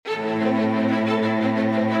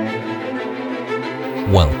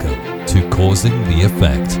Causing the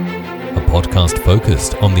Effect, a podcast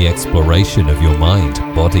focused on the exploration of your mind,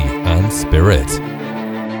 body, and spirit.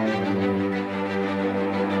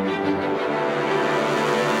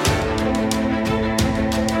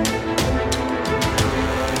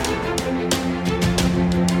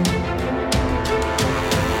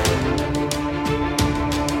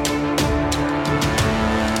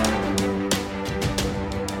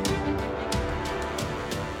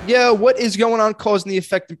 Yeah, what is going on, Causing the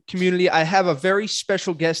Effect community? I have a very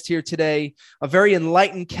special guest here today, a very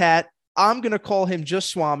enlightened cat. I'm going to call him just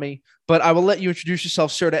Swami, but I will let you introduce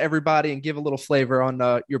yourself, sir, to everybody and give a little flavor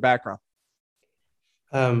on your background.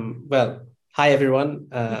 Hi, everyone.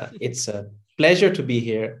 It's a pleasure to be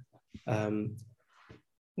here.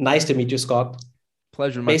 Nice to meet you, Scott.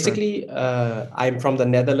 Pleasure, my friend. I'm from the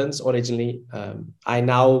Netherlands originally. I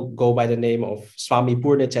now go by the name of Swami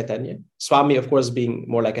Purna Chaitanya. Swami, of course, being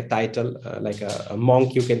more like a title, like a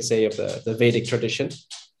monk, you can say, of the Vedic tradition.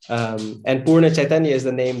 And Purna Chaitanya is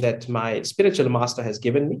the name that my spiritual master has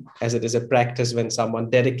given me, as it is a practice when someone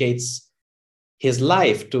dedicates his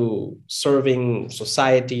life to serving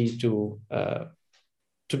society, to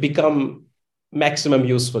become maximum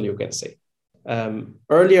useful, you can say.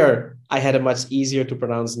 Earlier, I had a much easier to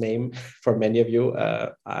pronounce name for many of you.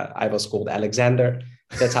 I was called Alexander.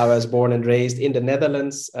 That's how I was born and raised in the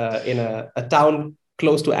Netherlands, in a town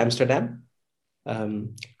close to Amsterdam.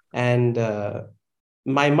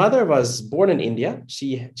 My mother was born in India.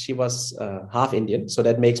 She was half Indian, so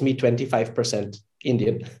that makes me 25%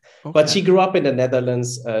 Indian. Okay. But she grew up in the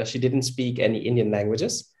Netherlands. She didn't speak any Indian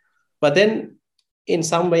languages. But then in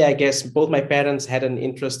some way, I guess both my parents had an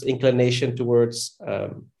inclination towards,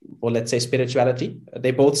 let's say spirituality.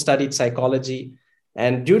 They both studied psychology.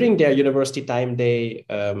 And during their university time, they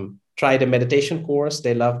tried a meditation course.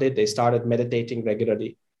 They loved it. They started meditating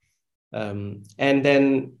regularly. And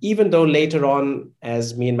then even though later on,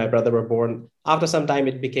 as me and my brother were born, after some time,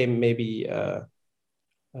 it became maybe I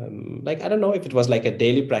don't know if it was like a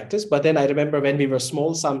daily practice. But then I remember when we were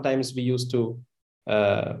small, sometimes we used to,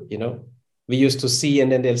 we used to see,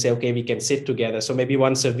 and then they'll say, okay, we can sit together. So maybe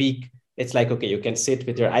once a week, it's like, okay, you can sit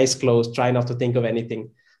with your eyes closed, try not to think of anything.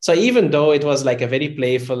 So even though it was like a very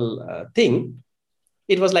playful thing,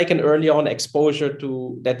 it was like an early on exposure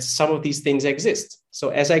to that some of these things exist. So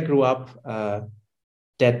as I grew up,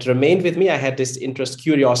 that remained with me. I had this interest,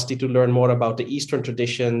 curiosity to learn more about the Eastern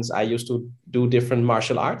traditions. I used to do different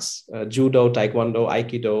martial arts, judo, taekwondo,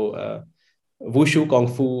 aikido, wushu, kung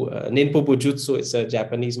fu, ninpo bujutsu. It's a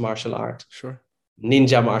Japanese martial art. Sure.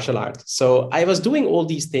 Ninja martial art. So I was doing all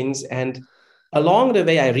these things. And along the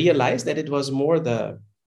way, I realized that it was more the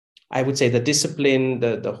discipline,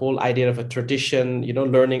 the whole idea of a tradition,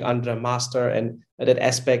 learning under a master, and that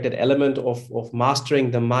aspect, that element of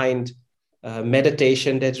mastering the mind,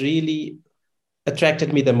 meditation, that really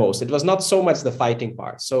attracted me the most. It was not so much the fighting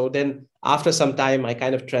part. So then after some time, I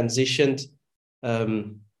kind of transitioned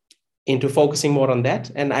into focusing more on that.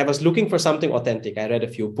 And I was looking for something authentic. I read a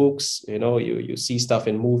few books, you see stuff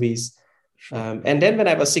in movies. Sure. And then when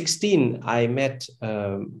I was 16, I met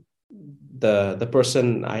the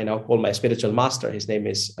person I now call my spiritual master. His name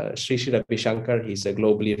is Sri Sri Ravi Shankar. He's a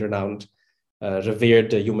globally renowned,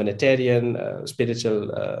 revered humanitarian,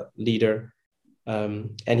 spiritual leader.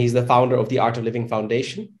 And he's the founder of the Art of Living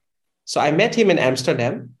Foundation. So I met him in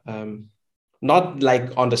Amsterdam, not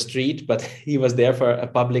like on the street, but he was there for a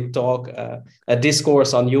public talk, a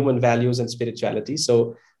discourse on human values and spirituality.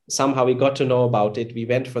 So somehow we got to know about it. We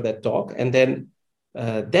went for that talk. And then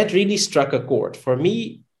that really struck a chord. For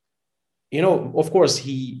me, of course,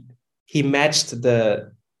 he matched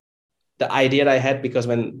the idea I had, because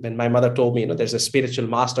when my mother told me, there's a spiritual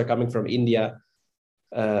master coming from India,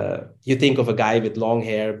 you think of a guy with long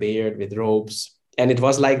hair, beard, with robes. And it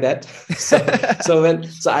was like that. So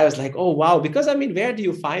I was like, oh, wow, because where do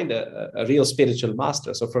you find a real spiritual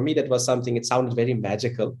master? So for me, that was something, it sounded very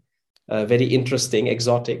magical, very interesting,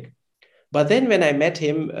 exotic. But then when I met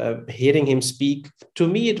him, hearing him speak, to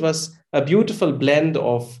me, it was a beautiful blend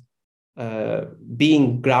of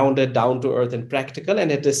being grounded, down to earth and practical,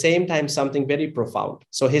 and at the same time, something very profound.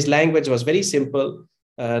 So his language was very simple,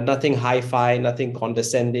 nothing hi-fi, nothing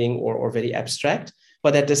condescending or very abstract.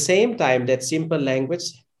 But at the same time, that simple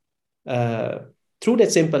language, through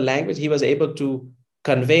that simple language, he was able to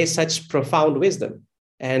convey such profound wisdom.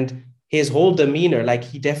 And his whole demeanor, like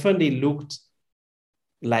he definitely looked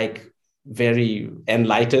like very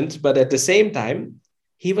enlightened, but at the same time,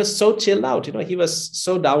 he was so chilled out. He was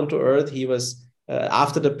so down to earth. He was,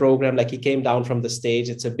 after the program, like he came down from the stage.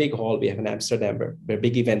 It's a big hall we have in Amsterdam where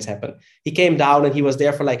big events happen. He came down and he was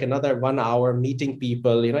there for like another 1 hour meeting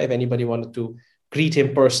people, if anybody wanted to greet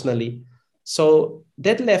him personally. So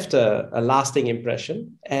that left a lasting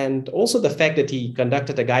impression. And also the fact that he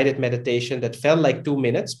conducted a guided meditation that felt like 2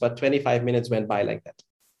 minutes, but 25 minutes went by like that.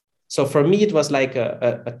 So for me, it was like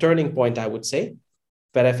a turning point, I would say,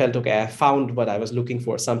 where I felt, okay, I found what I was looking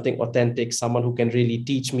for, something authentic, someone who can really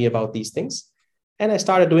teach me about these things. And I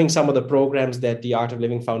started doing some of the programs that the Art of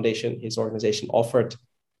Living Foundation, his organization, offered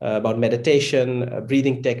about meditation,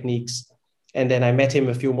 breathing techniques. And then I met him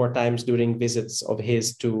a few more times during visits of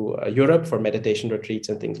his to Europe for meditation retreats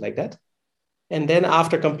and things like that. And then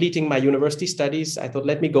after completing my university studies, I thought,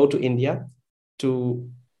 let me go to India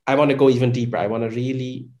I want to go even deeper. I want to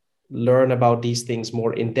really learn about these things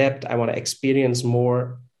more in depth. I want to experience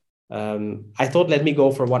more. I thought, let me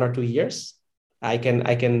go for 1 or 2 years. I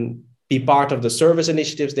can be part of the service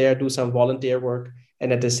initiatives there, do some volunteer work,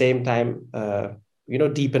 and at the same time,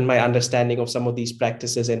 deepen my understanding of some of these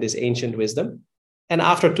practices and this ancient wisdom. And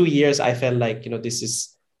after 2 years, I felt like, this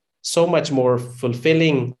is so much more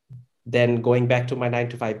fulfilling than going back to my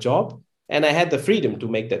 9-to-5 job. And I had the freedom to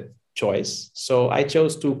make that choice. So I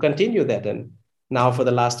chose to continue that. And now for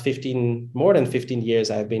the last more than 15 years,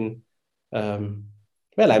 I've been,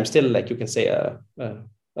 I'm still, like you can say, a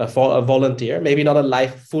volunteer, maybe not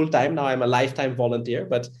full-time. Now I'm a lifetime volunteer,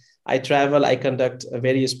 but I travel, I conduct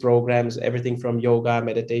various programs, everything from yoga,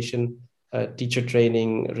 meditation, teacher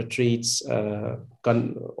training, retreats,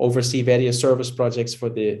 oversee various service projects for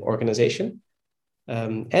the organization.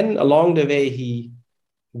 And along the way, he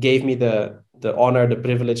gave me the honor, the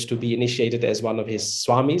privilege to be initiated as one of his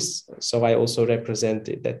swamis. So I also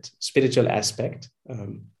represent that spiritual aspect.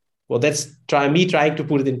 That's me trying to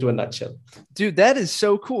put it into a nutshell. Dude, that is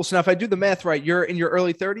so cool. So now if I do the math right, you're in your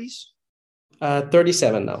early 30s?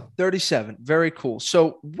 37 now. 37. Very cool.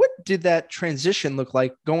 So what did that transition look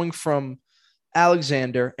like, going from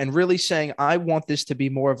Alexander and really saying, I want this to be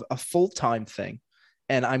more of a full-time thing,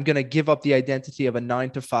 and I'm going to give up the identity of a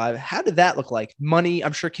 9-to-5. How did that look like? Money,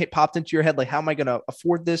 I'm sure, popped into your head. Like, how am I going to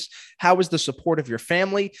afford this? How was the support of your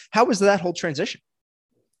family? How was that whole transition?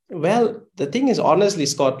 Well, the thing is, honestly,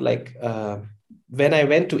 Scott, when I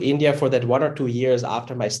went to India for that 1 or 2 years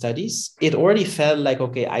after my studies, it already felt like,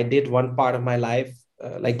 okay, I did one part of my life,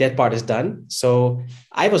 like that part is done. So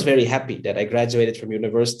I was very happy that I graduated from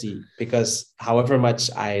university, because however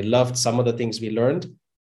much I loved some of the things we learned,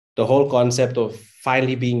 the whole concept of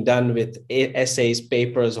finally being done with essays,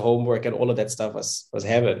 papers, homework, and all of that stuff was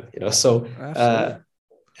heaven, So,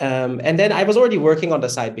 and then I was already working on the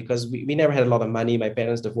side, because we never had a lot of money. My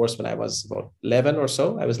parents divorced when I was about 11 or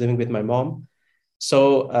so. I was living with my mom.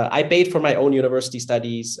 So I paid for my own university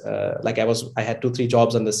studies. I had 2-3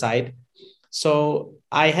 jobs on the side. So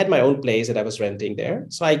I had my own place that I was renting there.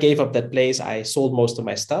 So I gave up that place. I sold most of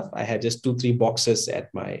my stuff. I had just 2-3 boxes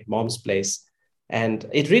at my mom's place. And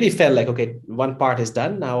it really felt like, okay, one part is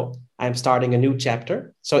done. Now I'm starting a new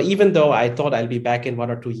chapter. So even though I thought I'll be back in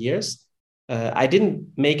 1 or 2 years, I didn't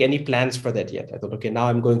make any plans for that yet. I thought, okay, now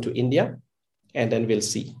I'm going to India, and then we'll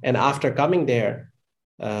see. And after coming there,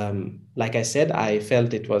 like I said, I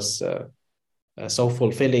felt it was so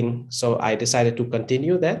fulfilling. So I decided to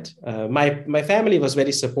continue that. My family was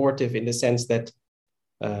very supportive, in the sense that,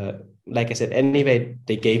 like I said, anyway,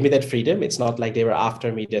 they gave me that freedom. It's not like they were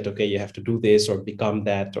after me that, okay, you have to do this or become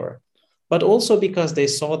that, but also because they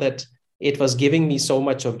saw that it was giving me so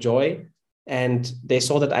much of joy, and they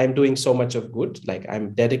saw that I'm doing so much of good. Like,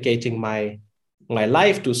 I'm dedicating my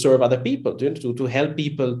life to serve other people, to help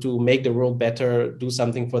people, to make the world better, do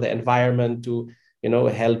something for the environment, to,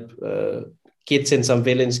 help kids in some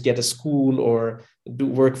village get a school, or do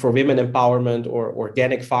work for women empowerment, or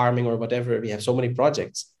organic farming, or whatever. We have so many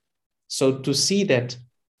projects. So to see that,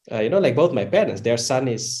 like both my parents, their son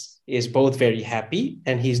is both very happy,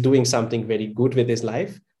 and he's doing something very good with his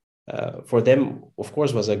life, for them, of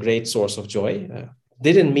course, was a great source of joy.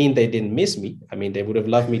 Didn't mean they didn't miss me. I mean, they would have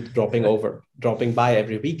loved me dropping by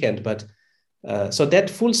every weekend. But so that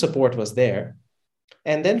full support was there.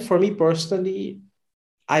 And then for me personally,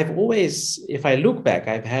 I've always, if I look back,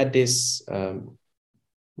 I've had this,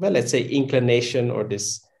 let's say, inclination, or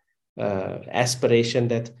this aspiration,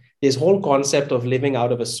 that this whole concept of living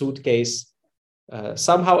out of a suitcase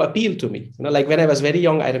somehow appealed to me. Like when I was very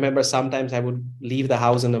young, I remember sometimes I would leave the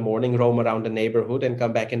house in the morning, roam around the neighborhood, and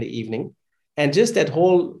come back in the evening. And just that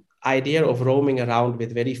whole idea of roaming around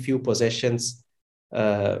with very few possessions,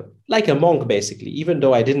 like a monk, basically, even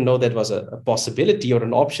though I didn't know that was a possibility or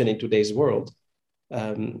an option in today's world.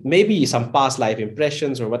 Maybe some past life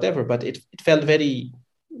impressions or whatever, but it felt very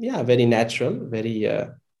natural,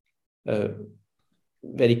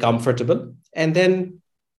 very comfortable. And then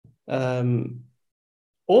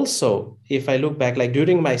also, if I look back, like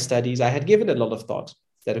during my studies, I had given a lot of thought.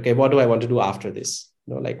 that, okay, what do I want to do after this?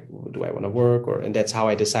 Like, do I want to work? And that's how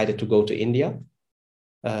I decided to go to India,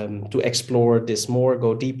 to explore this more,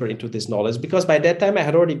 go deeper into this knowledge. Because by that time I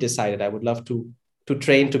had already decided I would love to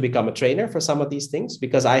train to become a trainer for some of these things,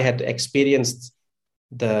 because I had experienced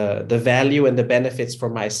the value and the benefits for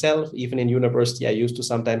myself. Even in university, I used to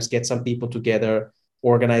sometimes get some people together,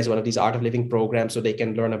 organize one of these Art of Living programs so they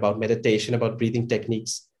can learn about meditation, about breathing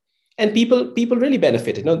techniques. And people really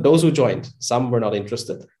benefited. Those who joined, some were not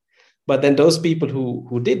interested. But then those people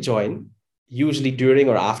who did join, usually during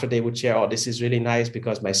or after, they would share, oh, this is really nice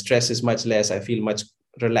because my stress is much less. I feel much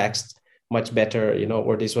relaxed, much better,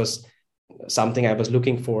 or this was something I was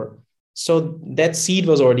looking for. So that seed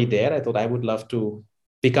was already there. I thought I would love to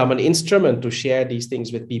become an instrument to share these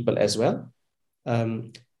things with people as well.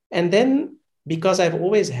 And then, because I've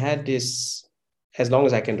always had this, as long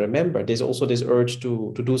as I can remember, there's also this urge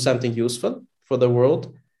to do something useful for the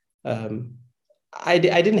world. I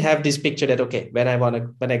didn't have this picture that, okay, when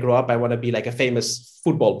I grow up, I want to be like a famous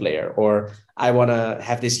football player, or I want to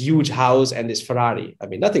have this huge house and this Ferrari. I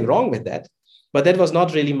mean, nothing wrong with that, but that was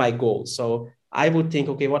not really my goal. So I would think,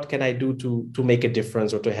 okay, what can I do to make a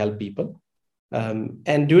difference or to help people?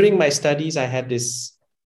 And during my studies, I had this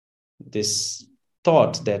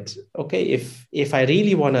thought that, okay, if I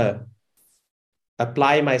really want to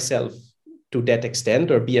apply myself to that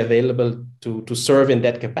extent or be available to serve in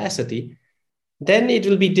that capacity, then it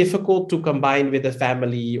will be difficult to combine with a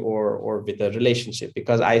family or with a relationship,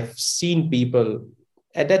 because I've seen people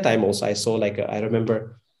at that time. Also, I saw, like, I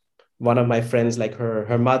remember one of my friends, like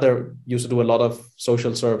her mother used to do a lot of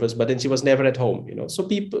social service, but then she was never at home, so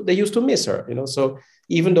people, they used to miss her, so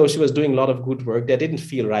even though she was doing a lot of good work, that didn't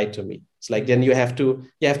feel right to me. It's like, then you have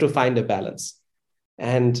to find a balance.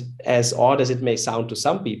 And as odd as it may sound to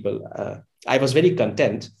some people, I was very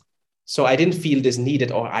content. So I didn't feel this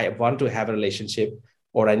needed, or I want to have a relationship,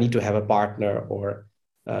 or I need to have a partner, or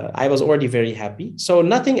I was already very happy. So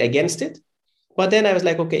nothing against it. But then I was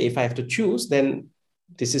like, okay, if I have to choose, then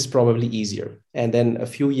this is probably easier. And then a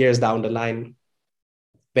few years down the line,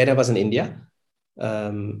 when I was in India,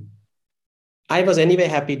 I was anyway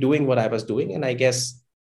happy doing what I was doing. And I guess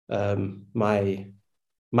my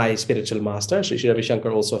spiritual master, Sri Ravi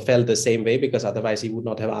Shankar, also felt the same way, because otherwise he would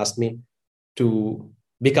not have asked me to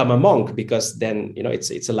become a monk, because then,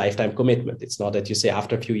 it's a lifetime commitment. It's not that you say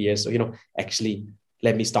after a few years, so, actually,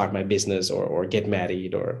 let me start my business or get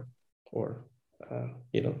married or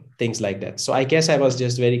things like that. So I guess I was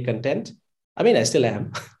just very content. I mean, I still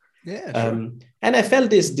am. Yeah. Sure. And I felt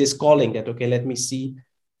this calling that, okay, let me see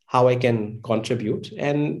how I can contribute.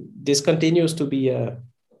 And this continues to be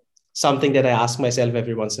something that I ask myself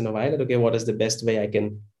every once in a while, that, okay, what is the best way I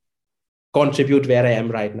can contribute where I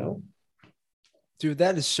am right now? Dude,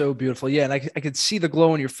 that is so beautiful. Yeah. And I could see the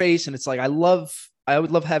glow on your face. And it's like, I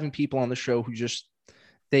would love having people on the show who just,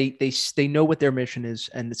 they know what their mission is,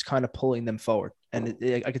 and it's kind of pulling them forward. And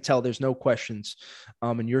I could tell there's no questions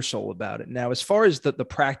in your soul about it. Now, as far as the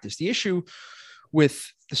practice, the issue with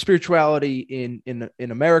the spirituality in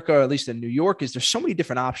America, or at least in New York, is there's so many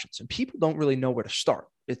different options, and people don't really know where to start.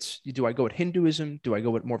 Do I go with Hinduism? Do I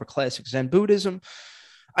go with more of a classic Zen Buddhism?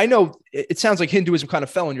 I know it sounds like Hinduism kind of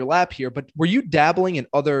fell in your lap here, but were you dabbling in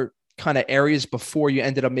other kind of areas before you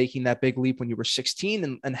ended up making that big leap when you were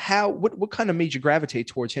 16? And what kind of made you gravitate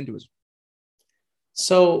towards Hinduism?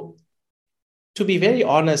 So, to be very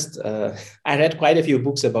honest, I read quite a few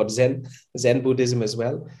books about Zen Buddhism as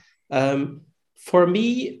well. For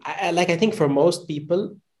me, I think for most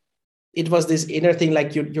people, it was this inner thing,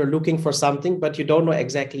 like you're looking for something, but you don't know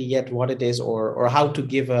exactly yet what it is or how to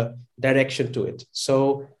give a direction to it.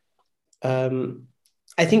 So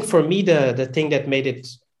I think for me, the thing that made it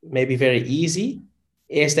maybe very easy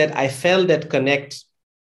is that I felt that connect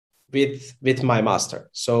with my master.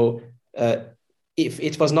 So if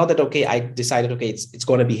it was not that, okay, I decided, okay, it's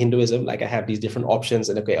going to be Hinduism, like I have these different options,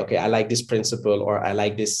 and okay, I like this principle, or I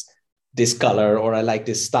like this color, or I like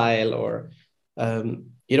this style, or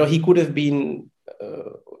he could have been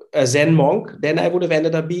a Zen monk, then I would have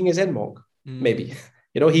ended up being a Zen monk, maybe.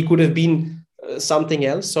 He could have been something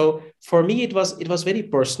else. So for me, it was very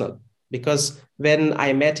personal, because when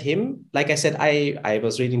I met him, like I said, I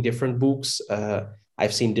was reading different books.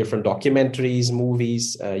 I've seen different documentaries,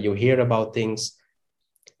 movies. You hear about things.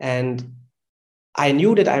 And I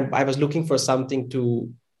knew that I was looking for something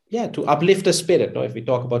to uplift the spirit. If we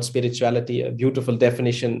talk about spirituality, a beautiful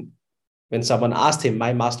definition when someone asked him,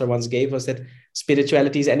 my master once gave us, that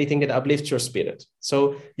spirituality is anything that uplifts your spirit.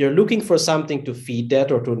 So you're looking for something to feed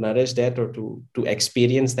that, or to nourish that, or to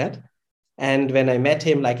experience that. And when I met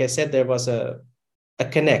him, like I said, there was a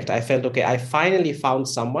connect. I felt, okay, I finally found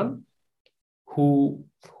someone who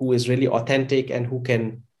who is really authentic and who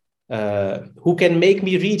can make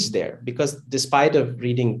me reach there. Because despite of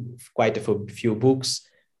reading quite a few books,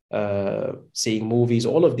 seeing movies,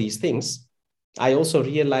 all of these things, I also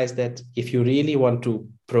realized that if you really want to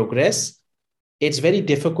progress, it's very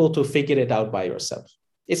difficult to figure it out by yourself.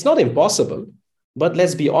 It's not impossible, but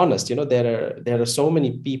let's be honest, there are so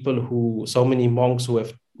many people so many monks who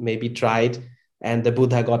have maybe tried, and the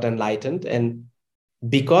Buddha got enlightened. And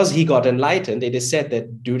because he got enlightened, it is said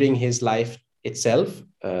that during his life itself,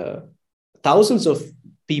 thousands of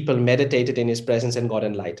people meditated in his presence and got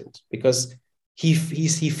enlightened, because he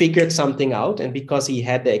figured something out, and because he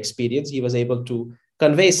had the experience, he was able to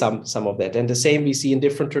convey some of that. And the same we see in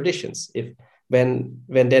different traditions. When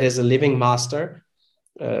there is a living master,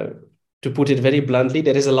 to put it very bluntly,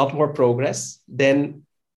 there is a lot more progress than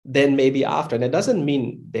maybe after. And it doesn't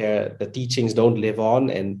mean the teachings don't live on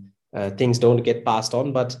and things don't get passed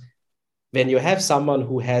on. But when you have someone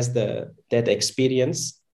who has that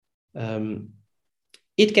experience,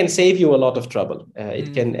 it can save you a lot of trouble.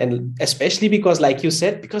 It can, and especially because, like you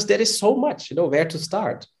said, because there is so much, where to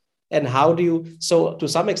start. And how do you, so to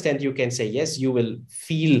some extent you can say, yes, you will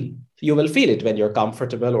feel it when you're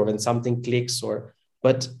comfortable or when something clicks,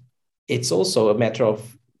 but it's also a matter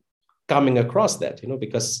of coming across that,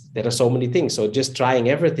 because there are so many things. So just trying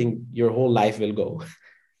everything, your whole life will go.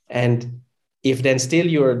 And if then still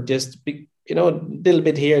you're just, a little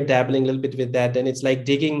bit here, dabbling a little bit with that, then it's like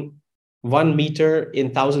digging 1 meter in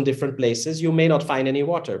 1,000 different places. You may not find any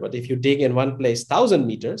water, but if you dig in one place 1,000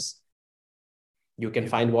 meters, you can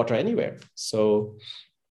find water anywhere. So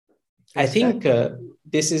I think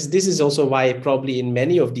this is also why probably in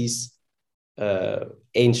many of these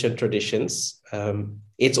ancient traditions,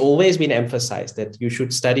 it's always been emphasized that you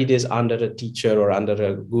should study this under a teacher or under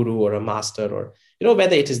a guru or a master, or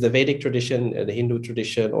whether it is the Vedic tradition, the Hindu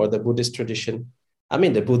tradition, or the Buddhist tradition. I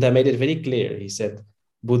mean, the Buddha made it very clear. He said,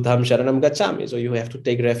 Buddham Sharanam Gacchami. So you have to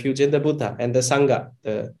take refuge in the Buddha and the Sangha,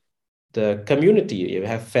 the community. You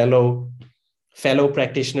have fellow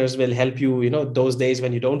practitioners will help you, those days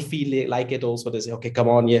when you don't feel like it. Also, they say, okay, come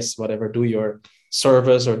on, yes, whatever, do your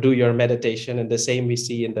service or do your meditation. And the same we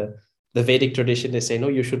see in the Vedic tradition. They say, no,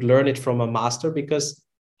 you should learn it from a master, because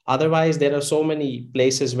otherwise there are so many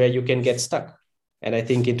places where you can get stuck. And I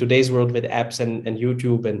think in today's world with apps and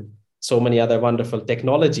YouTube and so many other wonderful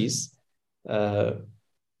technologies,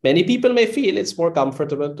 many people may feel it's more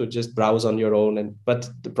comfortable to just browse on your own. But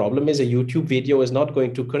the problem is a YouTube video is not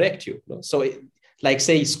going to correct you. So like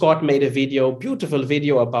say Scott made a beautiful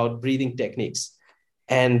video about breathing techniques,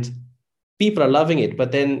 and people are loving it.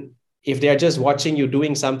 But then if they're just watching you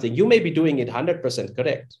doing something, you may be doing it 100%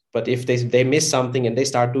 correct. But if they miss something and they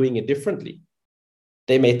start doing it differently,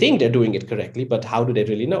 they may think they're doing it correctly, but how do they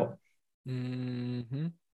really know? Mm-hmm.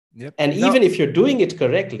 Yep. And even if you're doing it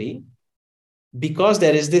correctly, because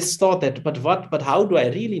there is this thought that, but how do I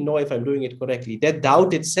really know if I'm doing it correctly? That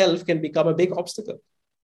doubt itself can become a big obstacle.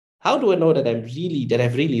 How do I know that I've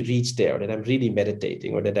really reached there, or that I'm really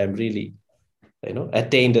meditating, or that I'm really,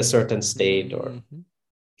 attained a certain state? Or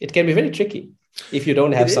it can be very tricky if you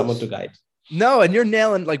don't have someone to guide. No, and you're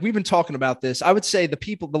nailing, like we've been talking about this. I would say the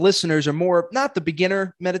listeners are more, not the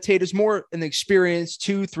beginner meditators, more an experience,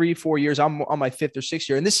 2, 3, 4 years. I'm on my 5th or 6th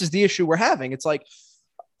year. And this is the issue we're having. It's like,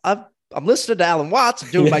 I'm listening to Alan Watts,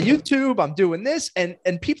 I'm doing my YouTube, I'm doing this. And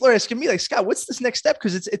people are asking me like, Scott, what's this next step?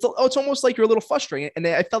 Because it's almost like you're a little frustrating. And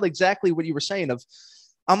I felt exactly what you were saying of,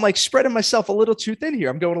 I'm like spreading myself a little too thin here.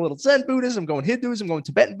 I'm going a little Zen Buddhism, I'm going Hinduism, I'm going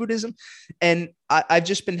Tibetan Buddhism. And I've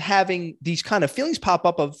just been having these kind of feelings pop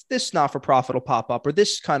up of this not-for-profit will pop up, or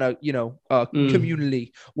this kind of,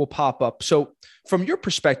 community will pop up. So from your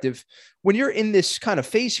perspective, when you're in this kind of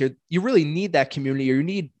phase here, you really need that community, or you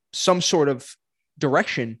need some sort of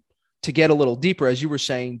direction to get a little deeper, as you were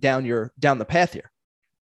saying, down the path here.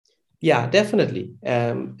 Yeah, definitely.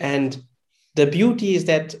 And the beauty is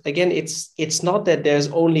that, again, it's not that there's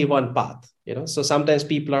only one path, so sometimes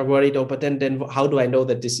people are worried, but then how do I know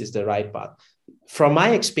that this is the right path? From my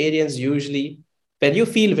experience, usually when you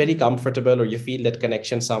feel very comfortable, or you feel that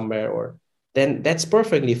connection somewhere, then that's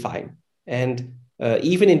perfectly fine. And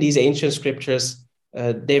even in these ancient scriptures,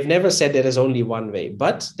 they've never said there is only one way,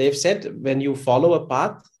 but they've said when you follow a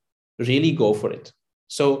path, really go for it.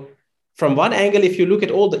 So from one angle, if you look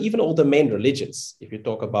at all the main religions, if you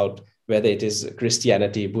talk about whether it is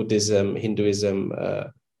Christianity, Buddhism, Hinduism,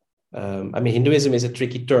 Hinduism is a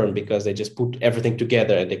tricky term because they just put everything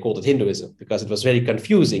together and they called it Hinduism because it was very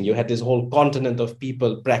confusing. You had this whole continent of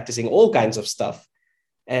people practicing all kinds of stuff.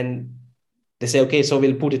 And they say, okay, so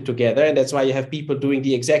we'll put it together. And that's why you have people doing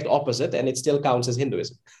the exact opposite and it still counts as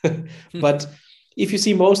Hinduism. But if you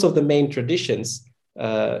see most of the main traditions,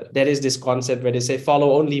 there is this concept where they say,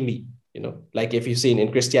 follow only me. Like if you've seen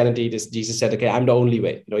in Christianity, Jesus said, okay, I'm the only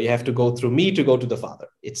way. You have to go through me to go to the Father.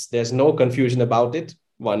 There's no confusion about it,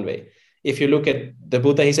 one way. If you look at the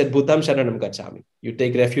Buddha, he said, Buddham Sharanam Gacchami. You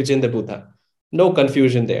take refuge in the Buddha. No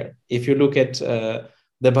confusion there. If you look at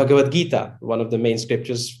the Bhagavad Gita, one of the main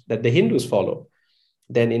scriptures that the Hindus follow,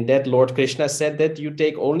 then in that Lord Krishna said that you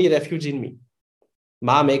take only refuge in me.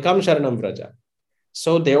 Ma mekam sharanam vraja.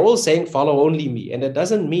 So they're all saying, follow only me. And it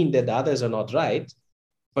doesn't mean that the others are not right,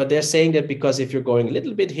 but they're saying that because if you're going a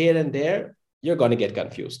little bit here and there, you're going to get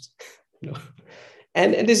confused.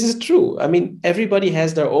 And this is true. I mean, everybody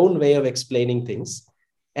has their own way of explaining things.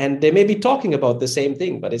 And they may be talking about the same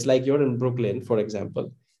thing, but it's like you're in Brooklyn, for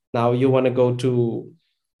example. Now you want to go to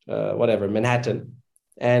Manhattan.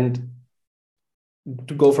 And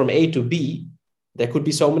to go from A to B, there could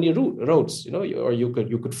be so many roads, or you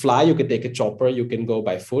could fly, you could take a chopper, you can go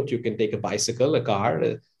by foot, you can take a bicycle, a car.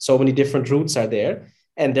 So many different routes are there,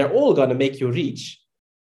 and they're all going to make you reach.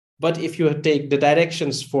 But if you take the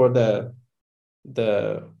directions for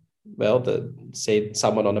say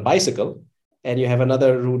someone on a bicycle, and you have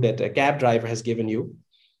another route that a cab driver has given you,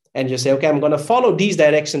 and you say, okay, I'm going to follow these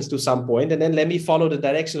directions to some point, and then let me follow the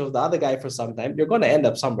direction of the other guy for some time, you're going to end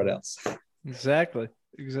up somewhere else. Exactly.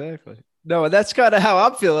 No, that's kind of how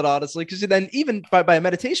I'm feeling, honestly, because then even by a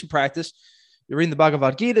meditation practice, you're reading the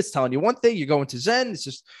Bhagavad Gita, it's telling you one thing, you go into Zen, it's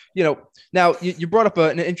just, now you brought up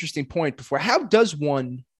an interesting point before. How does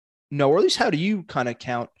one know, or at least how do you kind of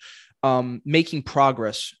count making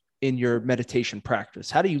progress in your meditation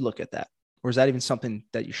practice? How do you look at that? Or is that even something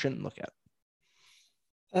that you shouldn't look at?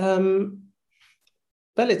 Well,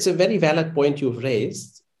 it's a very valid point you've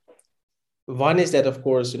raised. One is that, of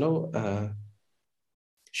course,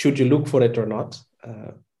 should you look for it or not?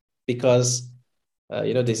 Because,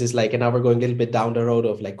 this is like, and now we're going a little bit down the road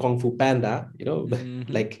of like Kung Fu Panda,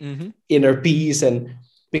 inner peace. And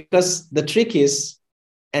because the trick is,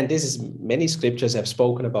 and this is, many scriptures have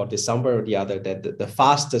spoken about this somewhere or the other, that the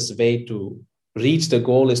fastest way to reach the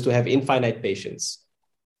goal is to have infinite patience,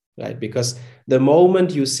 right? Because the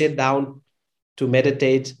moment you sit down to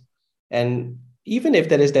meditate, and even if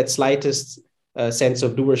there is that slightest sense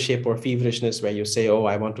of doership or feverishness where you say, oh,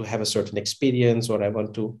 I want to have a certain experience, or I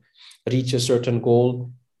want to reach a certain goal,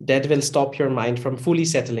 that will stop your mind from fully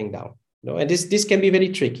settling down. And this can be very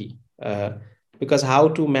tricky because how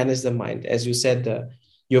to manage the mind? As you said,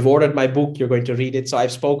 you've ordered my book, you're going to read it. So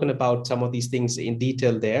I've spoken about some of these things in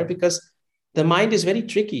detail there, because the mind is very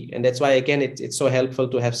tricky. And that's why, again, it's so helpful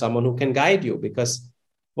to have someone who can guide you, because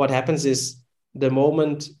what happens is the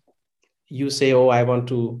moment you say, oh, I want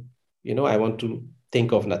to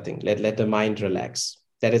think of nothing, let the mind relax.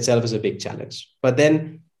 That itself is a big challenge. But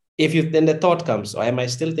then then the thought comes, oh, am I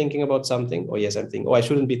still thinking about something? Oh, yes, I'm thinking, oh, I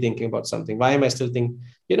shouldn't be thinking about something. Why am I still thinking?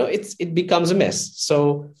 It becomes a mess.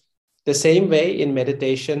 So the same way in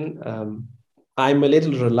meditation, I'm a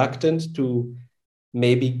little reluctant to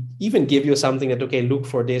maybe even give you something that, okay, look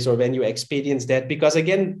for this, or when you experience that, because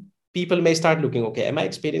again, people may start looking, okay, am I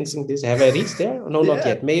experiencing this? Have I reached there? No, not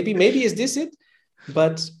yet. Maybe is this it?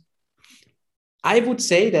 But I would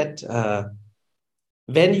say that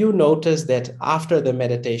when you notice that after the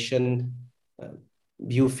meditation,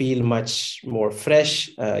 you feel much more fresh,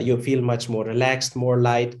 you feel much more relaxed, more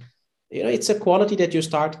light, it's a quality that you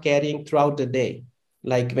start carrying throughout the day.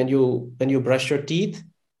 Like when you brush your teeth,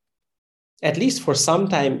 at least for some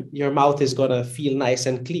time, your mouth is going to feel nice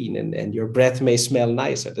and clean, and your breath may smell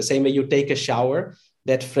nicer. The same way you take a shower,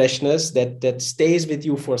 that freshness that stays with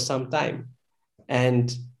you for some time.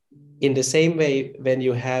 And in the same way, when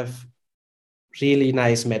you have really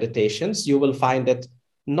nice meditations, you will find that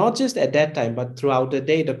not just at that time, but throughout the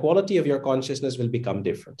day, the quality of your consciousness will become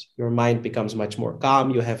different. Your mind becomes much more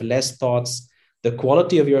calm. You have less thoughts. The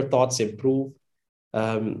quality of your thoughts improve.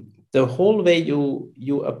 The whole way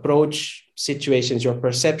you approach situations, your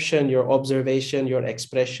perception, your observation, your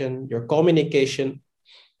expression, your communication,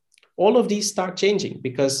 all of these start changing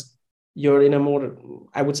because you're in a more,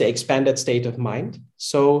 I would say, expanded state of mind.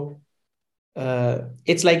 So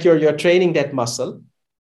it's like you're training that muscle,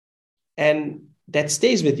 and that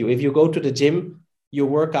stays with you. If you go to the gym, you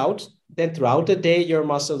work out, then throughout the day, your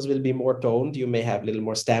muscles will be more toned. You may have a little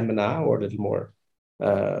more stamina or a little more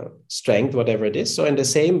strength, whatever it is. So in the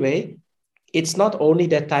same way, it's not only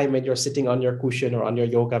that time when you're sitting on your cushion or on your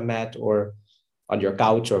yoga mat or on your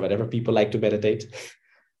couch or whatever people like to meditate.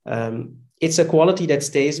 It's a quality that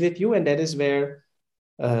stays with you. And that is where,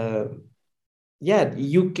 I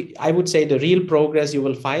would say the real progress you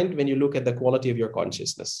will find when you look at the quality of your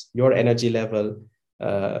consciousness, your energy level,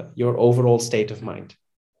 your overall state of mind.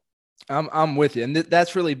 I'm with you. And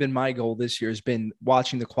that's really been my goal this year, has been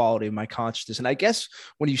watching the quality of my consciousness. And I guess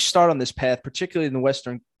when you start on this path, particularly in the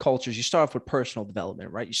Western cultures, you start off with personal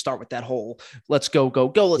development, right? You start with that whole, let's go, go,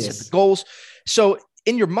 go. Let's hit the goals. So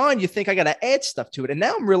in your mind, you think I got to add stuff to it. And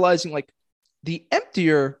now I'm realizing, like, the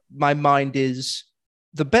emptier my mind is,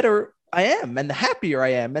 the better I am and the happier I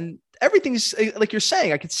am. And everything's like you're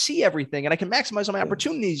saying, I can see everything and I can maximize on my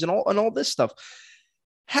opportunities and all this stuff.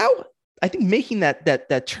 How, I think making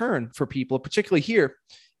that turn for people, particularly here,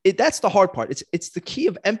 that's the hard part. It's the key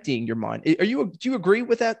of emptying your mind. Do you agree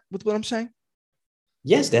with that, with what I'm saying?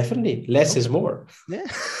 Yes, definitely. Less is more. Yeah.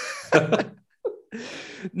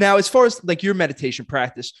 Now, as far as like your meditation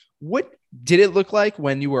practice, what did it look like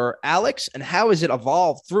when you were Alex, and how has it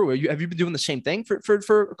evolved through? Have you been doing the same thing for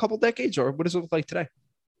a couple of decades, or what does it look like today?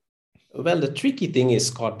 Well, the tricky thing is,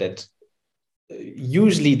 Scott, that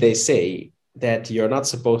usually they say that you're not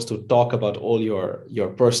supposed to talk about all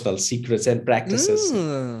your personal secrets and practices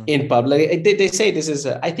in public. They say this is,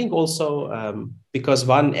 I think also because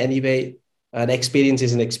an experience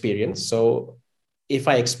is an experience. So if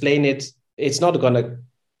I explain it, it's not going to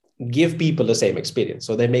give people the same experience.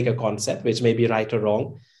 So they make a concept, which may be right or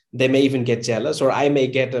wrong. They may even get jealous, or I may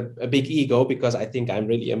get a big ego because I think I'm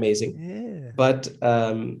really amazing. Yeah. But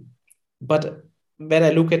when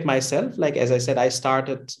I look at myself, like, as I said, I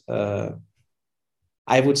started,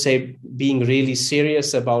 I would say, being really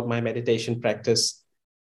serious about my meditation practice.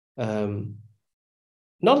 Not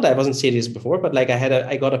that I wasn't serious before, but like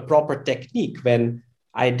I got a proper technique when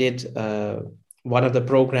I did one of the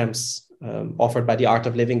programs offered by the Art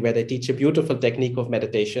of Living, where they teach a beautiful technique of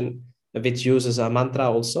meditation, which uses a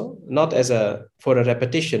mantra also, not for a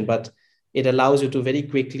repetition, but it allows you to very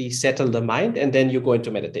quickly settle the mind, and then you go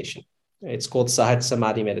into meditation. It's called Sahaj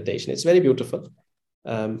Samadhi meditation. It's very beautiful.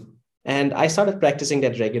 And I started practicing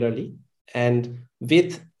that regularly. And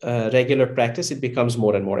with regular practice, it becomes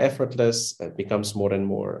more and more effortless. It becomes more and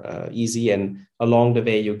more easy. And along the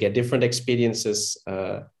way, you get different experiences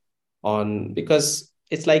because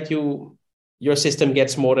it's like your system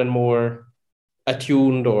gets more and more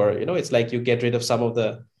attuned, or, it's like you get rid of some of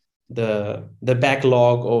the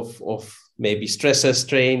backlog of maybe stresses,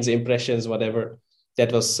 strains, impressions, whatever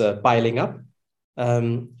that was piling up.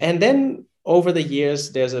 And then over the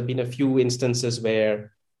years, there's been a few instances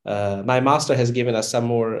where my master has given us some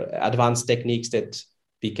more advanced techniques that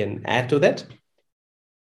we can add to that.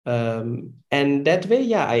 And that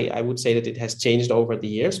way, I would say that it has changed over the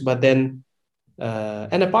years. But then,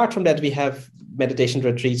 and apart from that, we have meditation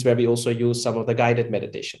retreats where we also use some of the guided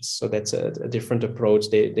meditations. So that's a different approach.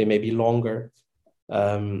 They may be longer.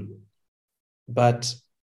 But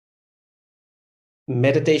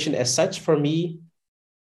meditation as such, for me,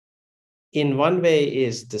 in one way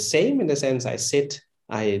is the same, in the sense I sit,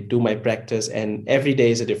 I do my practice, and every day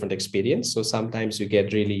is a different experience. So sometimes you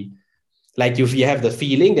get really, like, you have the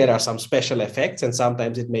feeling there are some special effects, and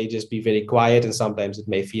sometimes it may just be very quiet, and sometimes it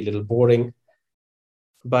may feel a little boring.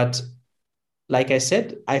 But like I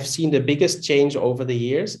said, I've seen the biggest change over the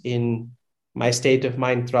years in my state of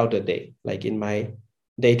mind throughout the day, like in my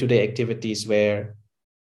day-to-day activities, where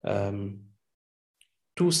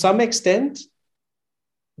to some extent,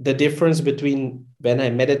 the difference between when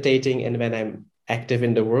I'm meditating and when I'm active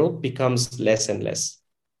in the world becomes less and less.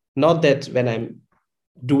 Not that when I'm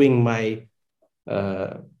doing my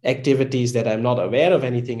activities that I'm not aware of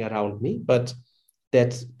anything around me, but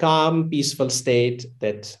that calm, peaceful state,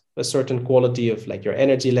 that a certain quality of like your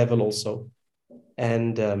energy level also.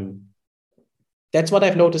 And that's what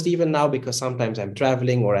I've noticed even now, because sometimes I'm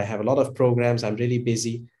traveling or I have a lot of programs, I'm really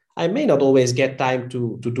busy. I may not always get time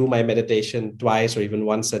to do my meditation twice or even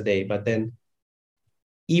once a day, but then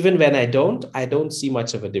even when I don't see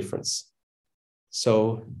much of a difference.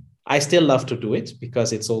 So I still love to do it,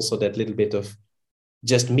 because it's also that little bit of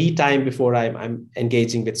just me time before I'm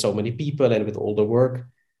engaging with so many people and with all the work.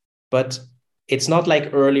 But it's not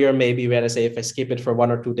like earlier, maybe, where I say if I skip it for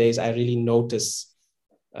 1 or 2 days, I really notice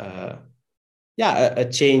a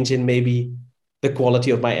change in maybe the quality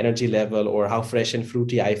of my energy level or how fresh and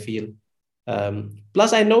fruity I feel.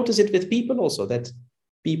 Plus, I notice it with people also, that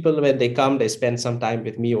people, when they come, they spend some time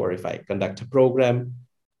with me, or if I conduct a program,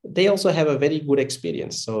 they also have a very good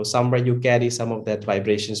experience. So somewhere you carry some of that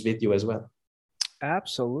vibrations with you as well.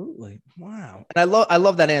 Absolutely. Wow. And I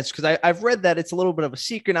love that answer, because I've read that it's a little bit of a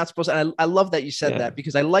secret, not supposed to. And I love that you said that,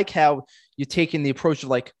 because I like how you're taking the approach of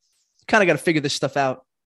like, you kind of got to figure this stuff out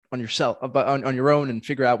on yourself, on your own, and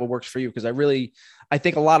figure out what works for you. Because I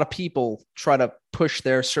think a lot of people try to push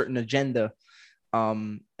their certain agenda.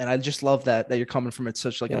 And I just love that you're coming from it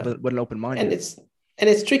such like with an open mind. And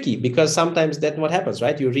it's tricky, because sometimes that's what happens,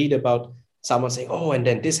 right? You read about someone saying, oh, and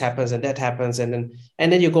then this happens and that happens. And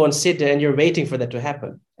then you go and sit there and you're waiting for that to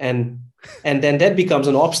happen. And then that becomes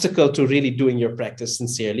an obstacle to really doing your practice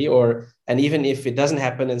sincerely. And even if it doesn't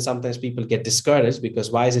happen, and sometimes people get discouraged because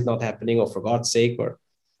why is it not happening? Or for God's sake, or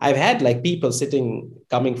I've had like people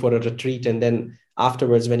coming for a retreat. And then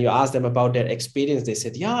afterwards, when you ask them about their experience, they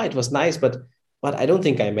said, yeah, it was nice, but I don't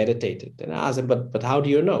think I meditated. And I asked them, but how do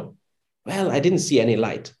you know? Well, I didn't see any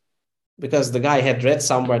light. Because the guy had read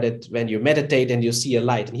somewhere that when you meditate and you see a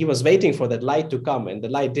light, and he was waiting for that light to come, and the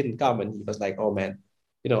light didn't come. And he was like, oh man,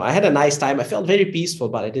 I had a nice time. I felt very peaceful,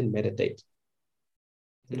 but I didn't meditate.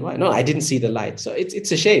 Why? No, I didn't see the light. So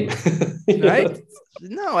it's a shame. Right?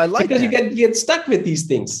 No, I like because that. you get stuck with these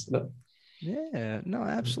things. Yeah, no,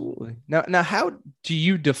 absolutely. Now, how do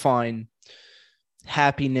you define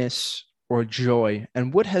happiness or joy?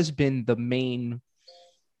 And what has been the main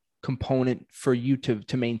component for you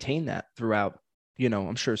to maintain that throughout,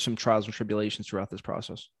 I'm sure some trials and tribulations throughout this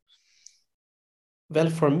process?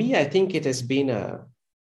 Well, for me, I think it has been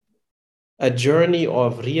a journey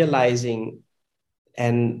of realizing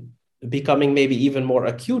and becoming maybe even more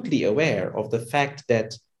acutely aware of the fact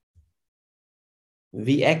that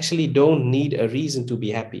we actually don't need a reason to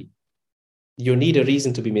be happy. You need a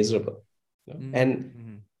reason to be miserable.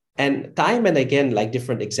 Mm-hmm. And time and again, like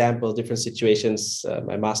different examples, different situations,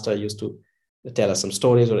 my master used to tell us some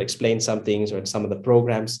stories or explain some things or in some of the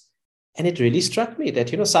programs. And it really struck me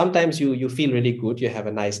that, sometimes you feel really good, you have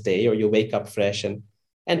a nice day, or you wake up fresh,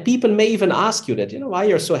 and people may even ask you that, why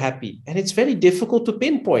you're so happy. And it's very difficult to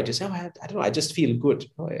pinpoint. You say, oh, I don't know, I just feel good.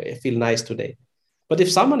 Oh, I feel nice today. But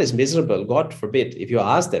if someone is miserable, God forbid, if you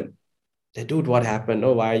ask them, dude, what happened?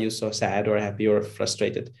 Oh, why are you so sad or happy or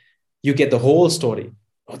frustrated? You get the whole story.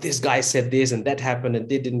 Oh, this guy said this and that happened and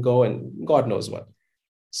they didn't go and God knows what.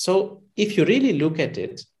 So if you really look at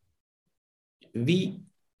it, we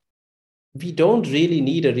don't really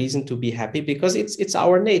need a reason to be happy because it's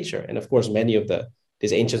our nature. And of course, many of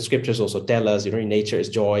these ancient scriptures also tell us, nature is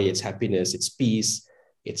joy, it's happiness, it's peace,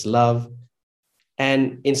 it's love.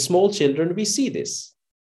 And in small children, we see this.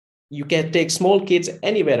 You can take small kids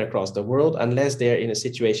anywhere across the world, unless they're in a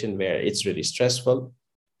situation where it's really stressful,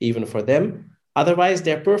 even for them. Otherwise,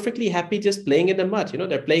 they're perfectly happy just playing in the mud.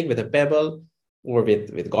 They're playing with a pebble or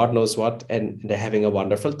with God knows what, and they're having a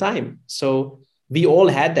wonderful time. So we all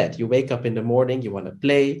had that. You wake up in the morning, you want to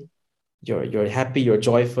play, you're happy, you're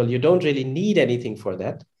joyful. You don't really need anything for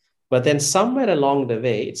that. But then somewhere along the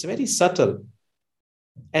way, it's very subtle.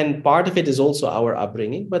 And part of it is also our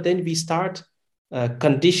upbringing. But then we start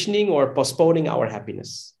conditioning or postponing our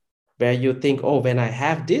happiness, where you think, oh, when I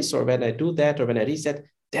have this, or when I do that, or when I reach that,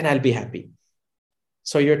 then I'll be happy.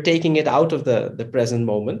 So you're taking it out of the present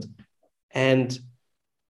moment. And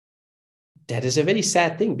that is a very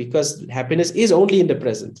sad thing, because happiness is only in the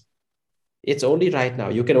present. It's only right now.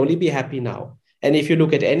 You can only be happy now. And if you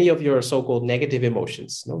look at any of your so-called negative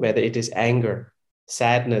emotions, whether it is anger,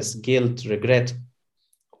 sadness, guilt, regret,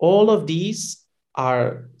 all of these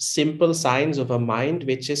are simple signs of a mind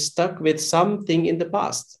which is stuck with something in the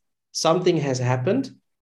past. Something has happened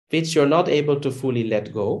which you're not able to fully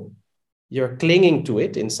let go. You're clinging to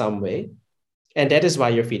it in some way. And that is why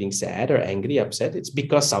you're feeling sad or angry, upset. It's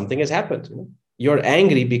because something has happened. You're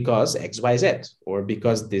angry because X, Y, Z, or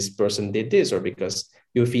because this person did this, or because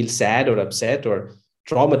you feel sad or upset or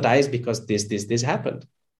traumatized because this happened.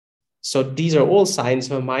 So these are all signs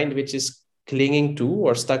of a mind which is clinging to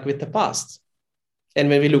or stuck with the past. And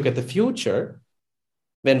when we look at the future,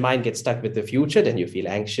 when mind gets stuck with the future, then you feel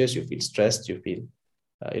anxious, you feel stressed, you feel,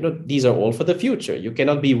 these are all for the future. You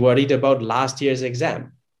cannot be worried about last year's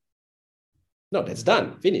exam. No, that's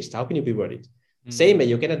done, finished. How can you be worried? Mm-hmm. Same way,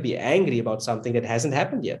 you cannot be angry about something that hasn't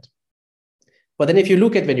happened yet. But then if you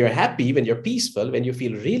look at when you're happy, when you're peaceful, when you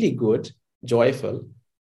feel really good, joyful,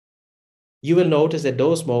 you will notice that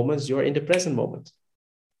those moments, you're in the present moment.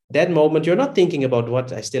 That moment, you're not thinking about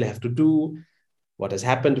what I still have to do, what has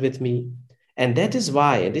happened with me. And that is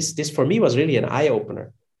why, and this for me was really an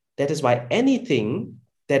eye-opener, that is why anything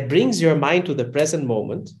that brings your mind to the present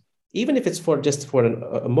moment, even if it's for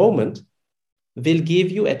a moment, will give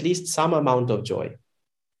you at least some amount of joy,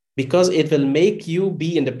 because it will make you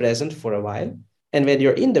be in the present for a while. And when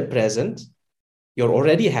you're in the present, you're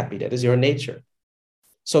already happy. That is your nature.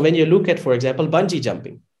 So when you look at, for example, bungee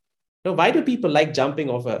jumping, why do people like jumping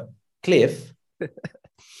off a cliff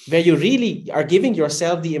where you really are giving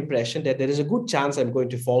yourself the impression that there is a good chance I'm going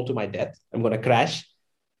to fall to my death, I'm going to crash?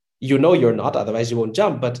 You're not, otherwise you won't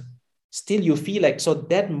jump, but still you feel like, so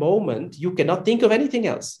that moment, you cannot think of anything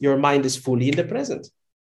else. Your mind is fully in the present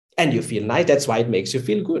and you feel nice. That's why it makes you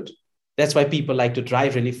feel good. That's why people like to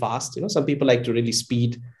drive really fast. Some people like to really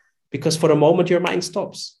speed. because for a moment your mind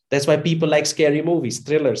stops. That's why people like scary movies,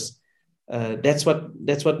 thrillers. That's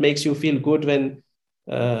what makes you feel good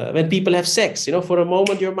when people have sex. For a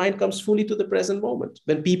moment your mind comes fully to the present moment.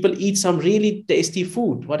 When people eat some really tasty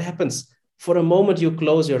food, what happens? For a moment you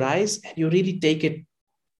close your eyes and you really take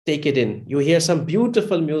it in. You hear some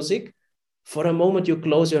beautiful music. For a moment you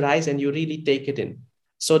close your eyes and you really take it in.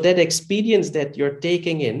 So that experience that you're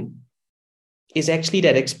taking in is actually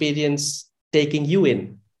that experience taking you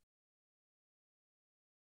in,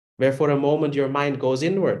 where for a moment your mind goes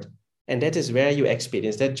inward, and that is where you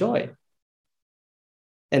experience that joy.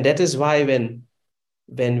 And that is why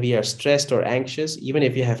when we are stressed or anxious, even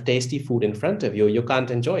if you have tasty food in front of you, you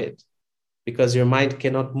can't enjoy it because your mind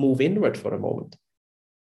cannot move inward for a moment.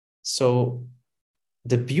 So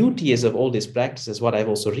the beauty is of all these practices, what I've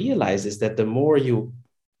also realized is that the more you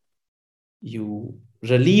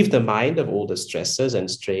relieve the mind of all the stresses and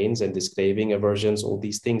strains and this craving, aversions, all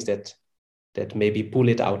these things that maybe pull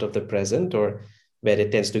it out of the present or where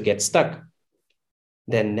it tends to get stuck,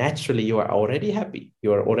 then naturally you are already happy.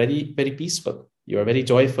 You are already very peaceful. You are very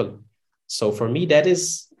joyful. So for me, that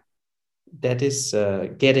is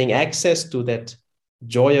getting access to that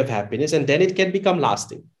joy of happiness, and then it can become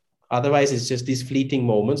lasting. Otherwise, it's just these fleeting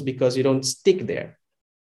moments because you don't stick there.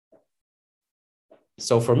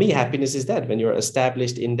 So for me, happiness is that when you're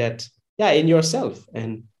established in that, in yourself,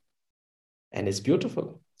 and it's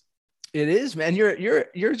beautiful. It is, man.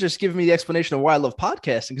 You're just giving me the explanation of why I love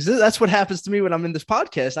podcasting, because that's what happens to me when I'm in this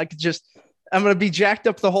podcast. I'm going to be jacked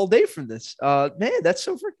up the whole day from this. Man, that's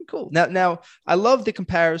so freaking cool. Now I love the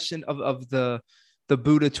comparison of the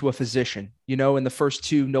Buddha to a physician. In the first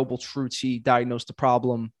two noble truths, he diagnosed the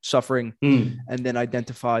problem, suffering, and then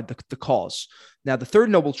identified the cause. Now, the third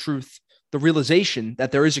noble truth, the realization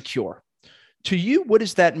that there is a cure. To you, what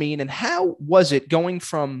does that mean? And how was it going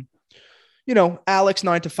from, Alex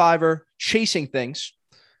 9-to-5er chasing things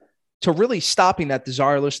to really stopping that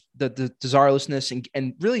desirelessness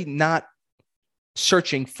and really not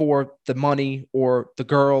searching for the money or the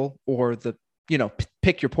girl or the,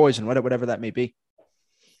 pick your poison, whatever that may be?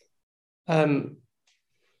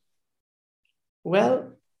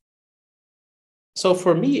 Well, so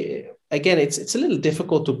for me, again, it's a little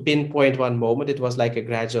difficult to pinpoint one moment. It was like a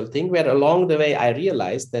gradual thing where along the way, I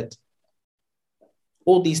realized that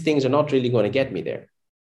all these things are not really going to get me there.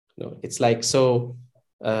 It's like, so,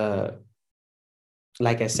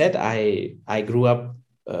 like I said, I grew up,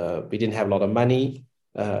 we didn't have a lot of money,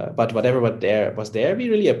 but whatever was there, we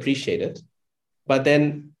really appreciated. But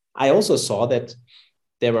then I also saw that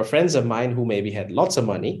there were friends of mine who maybe had lots of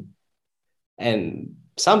money, and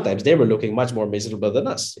sometimes they were looking much more miserable than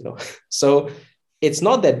us, So it's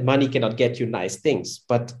not that money cannot get you nice things,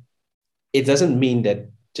 but it doesn't mean that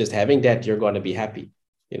just having that you're going to be happy,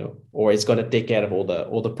 or it's going to take care of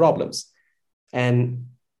all the problems. And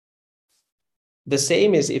the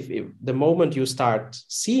same is if the moment you start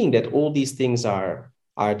seeing that all these things are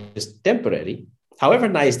just temporary, however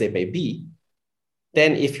nice they may be,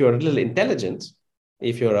 then if you're a little intelligent,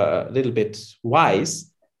 if you're a little bit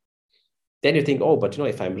wise, then you think, but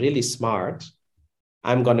if I'm really smart,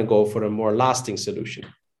 I'm going to go for a more lasting solution.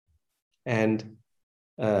 And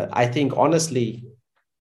I think honestly,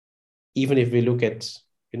 even if we look at,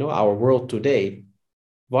 our world today,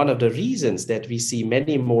 one of the reasons that we see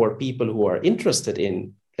many more people who are interested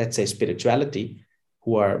in, let's say, spirituality,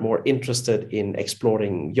 who are more interested in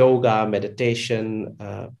exploring yoga, meditation,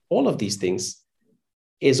 all of these things,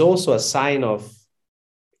 is also a sign of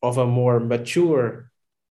a more mature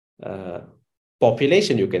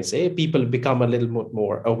population, you can say. People become a little bit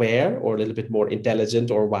more aware or a little bit more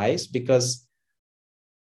intelligent or wise because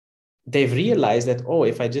they've realized that,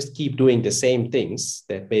 if I just keep doing the same things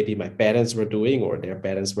that maybe my parents were doing or their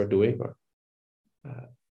parents were doing, or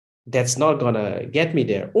that's not going to get me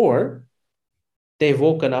there. Or they've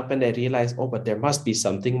woken up and they realize, but there must be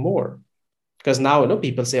something more. Because now,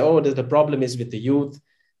 people say, the problem is with the youth.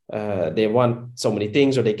 They want so many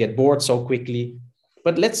things or they get bored so quickly.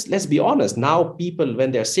 But let's be honest. Now people,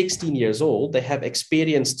 when they're 16 years old, they have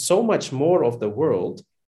experienced so much more of the world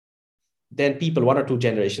than people 1 or 2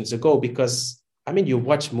 generations ago, because, you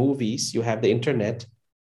watch movies, you have the internet.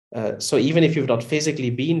 So even if you've not physically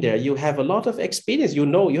been there, you have a lot of experience.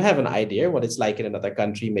 You have an idea what it's like in another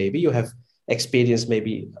country. Maybe you have experienced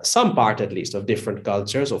maybe some part at least of different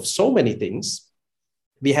cultures, of so many things.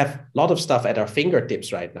 We have a lot of stuff at our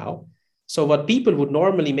fingertips right now. So what people would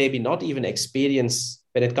normally maybe not even experience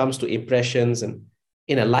when it comes to impressions and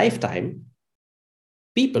in a lifetime,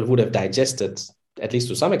 people would have digested, at least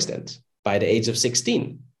to some extent, by the age of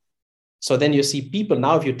 16. So then you see people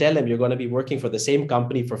now, if you tell them you're going to be working for the same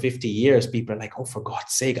company for 50 years, people are like, oh, for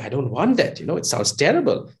God's sake, I don't want that. It sounds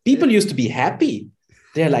terrible. People used to be happy.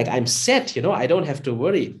 They're like, I'm set, I don't have to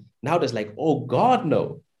worry. Now there's like, oh God,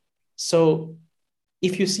 no. So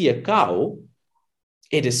if you see a cow,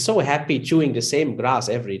 it is so happy chewing the same grass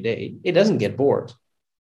every day, it doesn't get bored.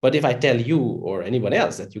 But if I tell you or anyone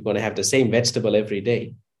else that you're going to have the same vegetable every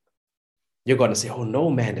day, you're going to say, oh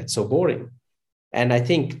no, man, that's so boring. And I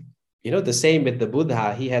think, the same with the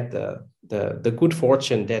Buddha. He had the good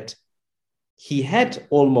fortune that he had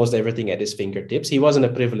almost everything at his fingertips. He was in a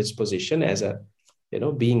privileged position as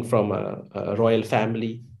being from a royal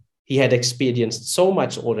family. He had experienced so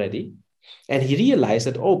much already. And he realized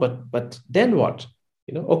that, oh, but then what?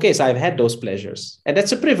 Okay, so I've had those pleasures. And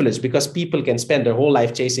that's a privilege because people can spend their whole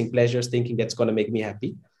life chasing pleasures, thinking that's going to make me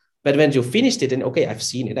happy. But when you finished it and, okay, I've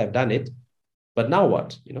seen it, I've done it. But now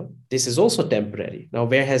what? This is also temporary. Now,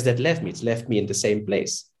 where has that left me? It's left me in the same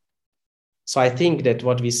place. So I think that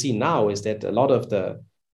what we see now is that a lot of the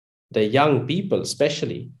young people,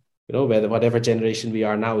 especially, whatever generation we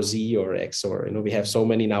are now, Z or X, or, we have so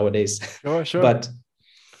many nowadays. Sure.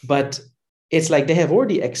 But it's like they have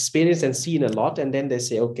already experienced and seen a lot. And then they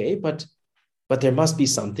say, okay, but there must be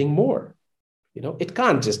something more. It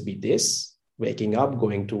can't just be this. Waking up,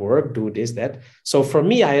 going to work, do this, that. So for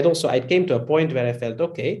me, I came to a point where I felt,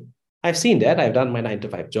 okay, I've seen that. I've done my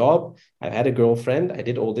 9-to-5 job. I've had a girlfriend. I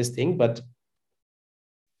did all this thing, but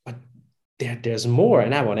there's more,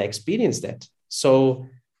 and I want to experience that. So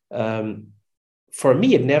for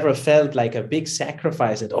me, it never felt like a big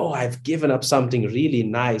sacrifice that, oh, I've given up something really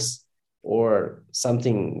nice or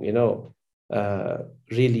something,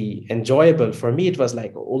 really enjoyable. For me, it was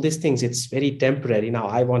like all these things, it's very temporary. Now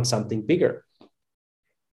I want something bigger.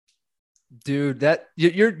 Dude, that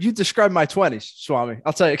you described my 20s, Swami.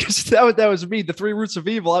 I'll tell you, because that was me. The 3 roots of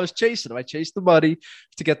evil. I was chasing them. I chased the money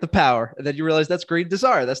to get the power, and then you realize that's greed and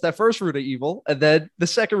desire. That's that first root of evil, and then the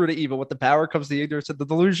second root of evil. With the power comes the ignorance and the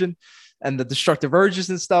delusion, and the destructive urges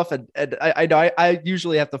and stuff. And I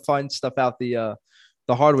usually have to find stuff out the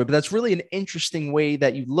hard way, but that's really an interesting way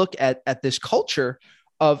that you look at this culture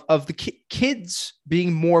of the kids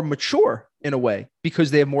being more mature in a way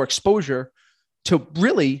because they have more exposure to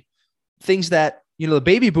really things that, the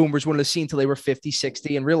baby boomers wouldn't have seen until they were 50,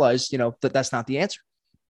 60 and realized, that that's not the answer.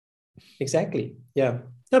 Exactly. Yeah.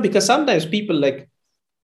 No, because sometimes people like,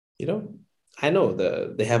 I know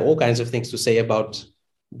they have all kinds of things to say about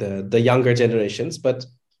the younger generations, but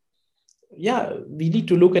yeah, we need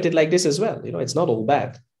to look at it like this as well. It's not all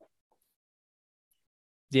bad.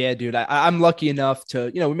 Yeah, dude, I'm lucky enough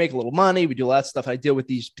to, we make a little money. We do a lot of stuff. I deal with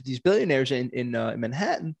these billionaires in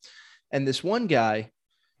Manhattan. And this one guy,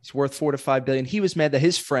 he's worth $4 to $5 billion. He was mad that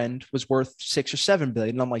his friend was worth $6 or $7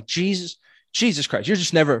 billion. And I'm like, Jesus Christ, you're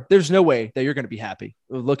just there's no way that you're going to be happy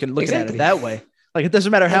looking at it that way. Like, it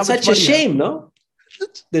doesn't matter how much money. Such a shame, no?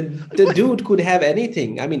 The dude could have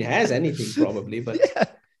anything. I mean, has anything probably, but yeah.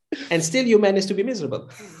 And still you manage to be miserable.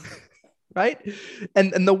 Right.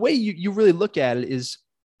 And the way you really look at it is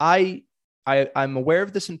I'm aware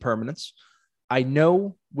of this impermanence. I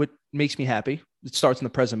know what makes me happy. It starts in the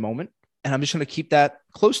present moment. And I'm just going to keep that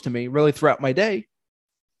close to me really throughout my day.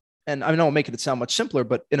 And I know I'm making it sound much simpler,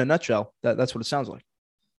 but in a nutshell, that's what it sounds like.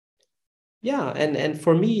 Yeah. And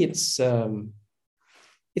for me, it's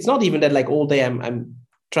not even that like all day I'm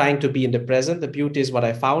trying to be in the present. The beauty is what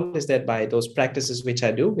I found is that by those practices which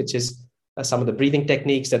I do, which is some of the breathing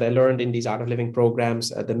techniques that I learned in these Art of Living programs,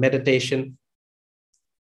 the meditation,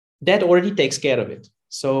 that already takes care of it.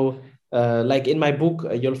 So like in my book,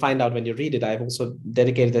 you'll find out when you read it, I've also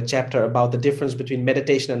dedicated a chapter about the difference between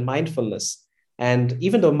meditation and mindfulness. And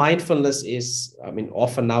even though mindfulness is,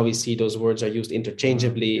 often now we see those words are used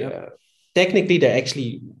interchangeably. Technically, they're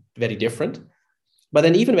actually very different. But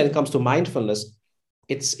then even when it comes to mindfulness,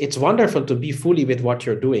 it's wonderful to be fully with what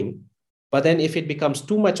you're doing. But then if it becomes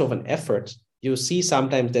too much of an effort, you see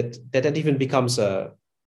sometimes that even becomes a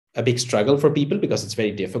big struggle for people because it's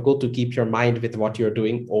very difficult to keep your mind with what you're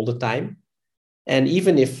doing all the time. And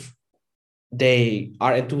even if they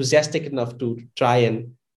are enthusiastic enough to try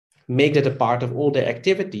and make that a part of all their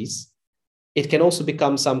activities, it can also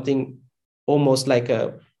become something almost like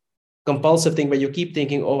a compulsive thing where you keep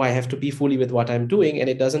thinking, oh, I have to be fully with what I'm doing. And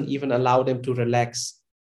it doesn't even allow them to relax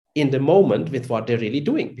in the moment with what they're really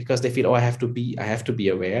doing because they feel, oh, I have to be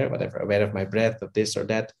aware, aware of my breath, of this or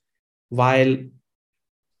that. While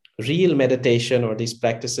real meditation or these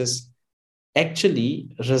practices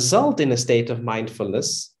actually result in a state of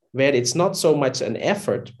mindfulness where it's not so much an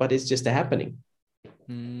effort, but it's just a happening.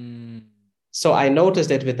 So I noticed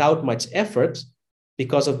that without much effort,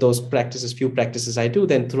 because of those practices, few practices I do,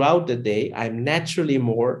 then throughout the day, I'm naturally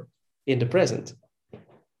more in the present.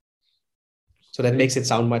 So that makes it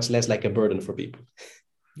sound much less like a burden for people.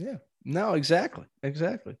 Yeah, no, exactly.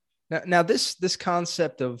 Now this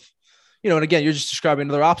concept of, and again, you're just describing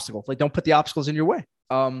another obstacle. Like, don't put the obstacles in your way.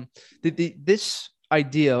 This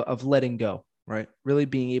idea of letting go, right? Really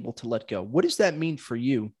being able to let go. What does that mean for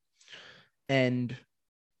you? And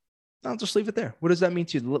I'll just leave it there. What does that mean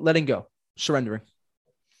to you? Letting go, surrendering.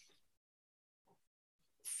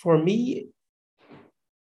 For me,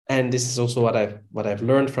 and this is also what I've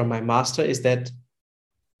learned from my master, is that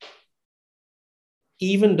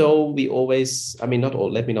even though we always, not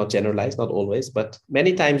all, let me not generalize, not always, but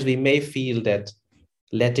many times we may feel that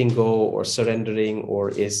letting go or surrendering or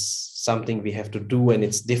is something we have to do and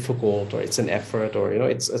it's difficult or it's an effort, or,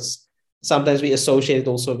 it's sometimes we associate it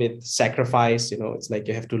also with sacrifice. It's like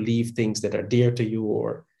you have to leave things that are dear to you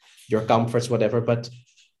or your comforts, whatever, but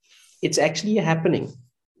it's actually happening.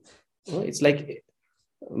 It's like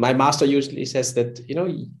my master usually says that,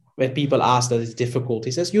 when people ask that it's difficult,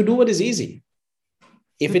 he says, you do what is easy.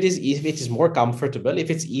 If it is more comfortable,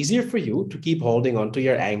 if it's easier for you to keep holding on to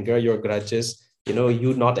your anger, your grudges,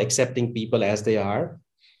 you not accepting people as they are,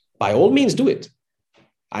 by all means do it.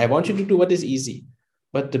 I want you to do what is easy.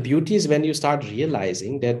 But the beauty is when you start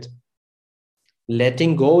realizing that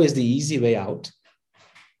letting go is the easy way out,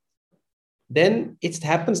 then it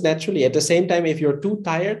happens naturally. At the same time, if you're too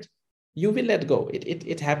tired, you will let go.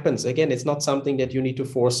 It happens. Again, it's not something that you need to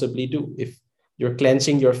forcibly do. If you're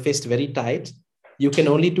clenching your fist very tight, you can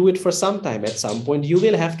only do it for some time. At some point, you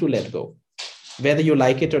will have to let go. Whether you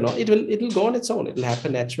like it or not, it'll go on its own. It'll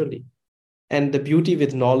happen naturally. And the beauty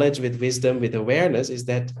with knowledge, with wisdom, with awareness is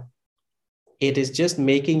that it is just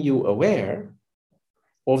making you aware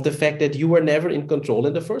of the fact that you were never in control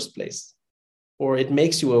in the first place. Or it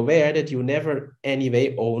makes you aware that you never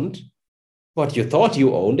anyway owned what you thought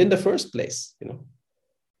you owned in the first place.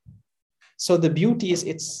 So the beauty is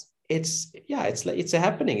it's a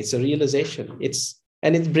happening. It's a realization.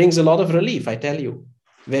 And it brings a lot of relief, I tell you,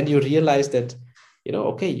 when you realize that,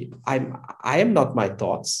 okay, I am not my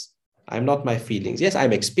thoughts. I'm not my feelings. Yes,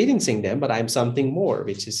 I'm experiencing them, but I'm something more,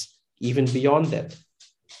 which is even beyond that.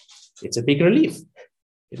 It's a big relief.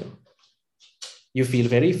 You feel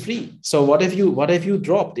very free. So what have you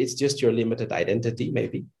dropped? It's just your limited identity,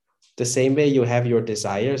 maybe. The same way you have your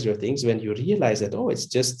desires, your things, when you realize that, it's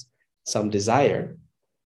just some desire,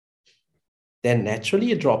 then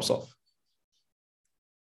naturally it drops off.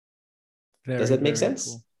 Does that make sense?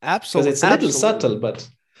 Cool. Absolutely. Because it's a little subtle, but...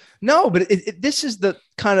 No, but this is the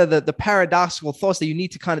kind of the paradoxical thoughts that you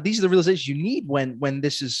need to these are the realizations you need when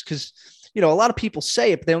this is, because, a lot of people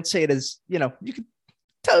say it, but they don't say it as, you can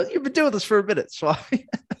tell you've been doing this for a minute. So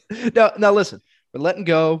now listen, we're letting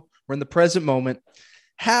go. We're in the present moment.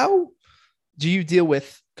 How do you deal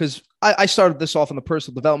with, because I started this off on the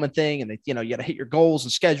personal development thing, and you got to hit your goals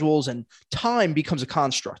and schedules, and time becomes a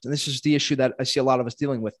construct. And this is the issue that I see a lot of us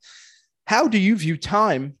dealing with. How do you view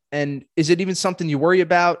time? And is it even something you worry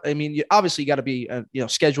about? I mean, obviously you got to be,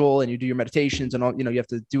 schedule, and you do your meditations and all, you have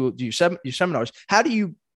to do your seminars. How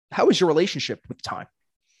is your relationship with time?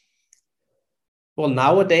 Well,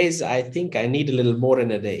 nowadays, I think I need a little more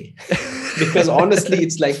in a day because honestly,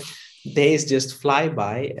 it's like days just fly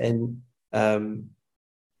by, and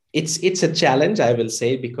it's a challenge, I will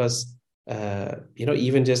say, because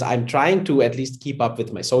even just I'm trying to at least keep up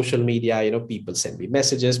with my social media. People send me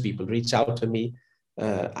messages, people reach out to me.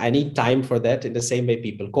 I need time for that. In the same way,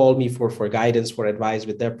 people call me for guidance, for advice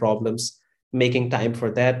with their problems, making time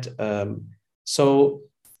for that. So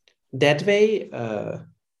that way,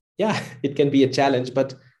 it can be a challenge.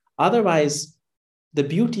 But otherwise, the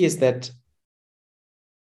beauty is that,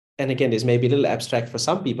 and again, this may be a little abstract for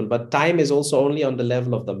some people, but time is also only on the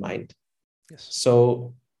level of the mind. Yes.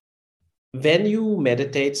 So when you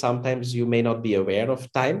meditate, sometimes you may not be aware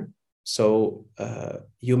of time. So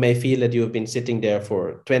you may feel that you have been sitting there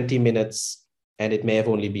for 20 minutes and it may have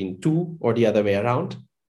only been 2, or the other way around.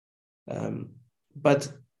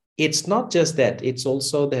 But it's not just that. It's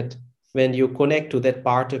also that when you connect to that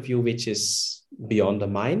part of you which is beyond the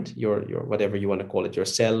mind, your whatever you want to call it,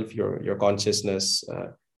 yourself, your consciousness,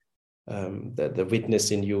 the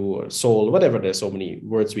witness in you, or soul, whatever. There's so many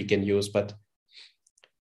words we can use, but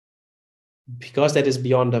because that is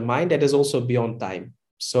beyond the mind, that is also beyond time.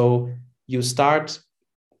 So you start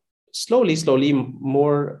slowly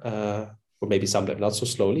more, or maybe sometimes not so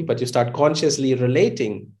slowly, but you start consciously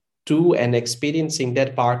relating to and experiencing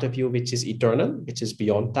that part of you which is eternal, which is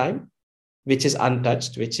beyond time, which is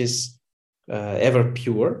untouched, which is ever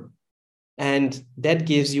pure. And that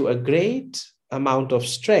gives you a great amount of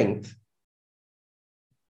strength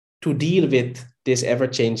to deal with this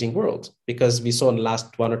ever-changing world. Because we saw in the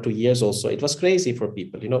last 1 or 2 years also, it was crazy for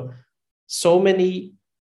people, so many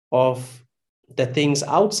of the things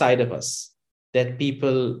outside of us that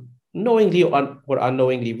people knowingly or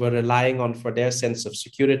unknowingly were relying on for their sense of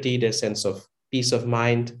security, their sense of peace of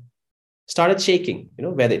mind, started shaking,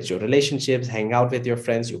 whether it's your relationships, hanging out with your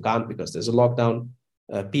friends, you can't because there's a lockdown.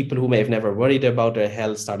 People who may have never worried about their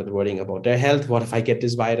health started worrying about their health. What if I get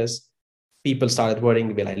this virus? People started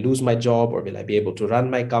worrying, will I lose my job, or will I be able to run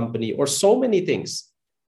my company, or so many things.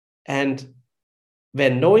 And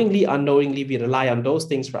when knowingly, unknowingly, we rely on those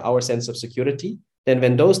things for our sense of security, then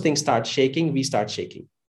when those things start shaking, we start shaking.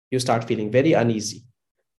 You start feeling very uneasy.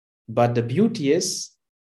 But the beauty is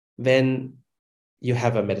when you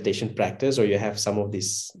have a meditation practice or you have some of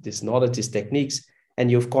this knowledge, these techniques, and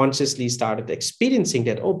you've consciously started experiencing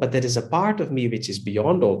that, but there is a part of me which is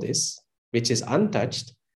beyond all this, which is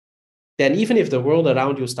untouched, then even if the world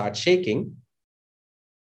around you starts shaking,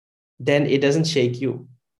 then it doesn't shake you.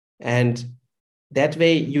 And that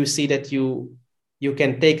way you see that you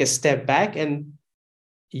can take a step back and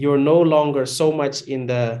you're no longer so much in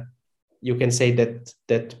the, you can say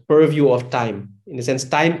that purview of time. In a sense,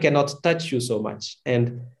 time cannot touch you so much.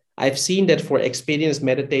 And I've seen that for experienced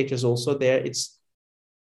meditators also there, it's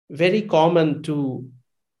very common to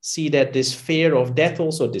see that this fear of death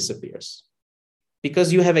also disappears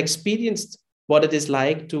because you have experienced what it is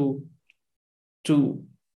like to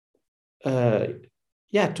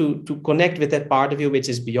connect with that part of you which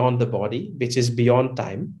is beyond the body, which is beyond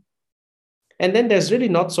time. And then there's really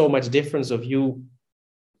not so much difference of you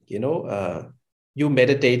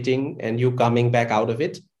meditating and you coming back out of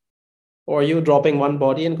it, or you dropping one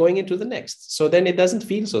body and going into the next. So then it doesn't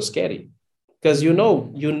feel so scary because you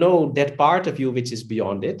know that part of you which is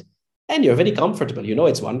beyond it, and you're very comfortable.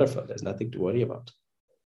 It's wonderful. There's nothing to worry about.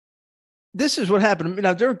 This is what happened.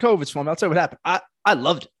 Now, during COVID, Swami, I'll tell you what happened. I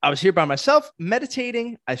loved it. I was here by myself,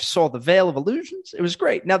 meditating. I saw the veil of illusions. It was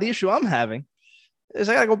great. Now, the issue I'm having is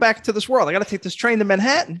I got to go back to this world. I got to take this train to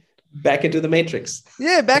Manhattan. Back into the Matrix.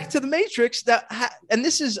 Yeah, back to the Matrix. And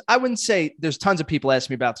this is, I wouldn't say there's tons of people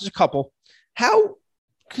asking me about. There's a couple. How,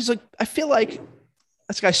 because I feel like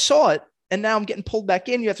I saw it and now I'm getting pulled back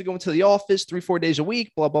in. You have to go into the office 3-4 days a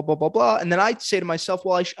week, blah, blah, blah, blah, blah. And then I say to myself,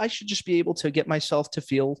 well, I should just be able to get myself to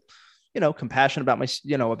feel, compassion about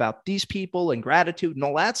about these people and gratitude and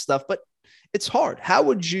all that stuff. But it's hard.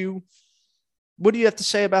 What do you have to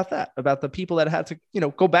say about that? About the people that had to,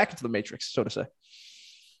 go back into the Matrix, so to say?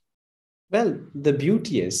 Well, the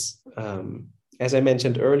beauty is, as I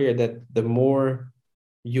mentioned earlier, that the more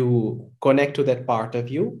you connect to that part of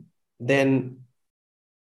you, then,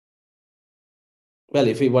 well,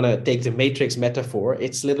 if we want to take the Matrix metaphor,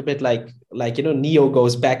 it's a little bit like Neo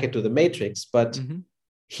goes back into the Matrix, but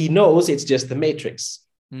he knows it's just the Matrix.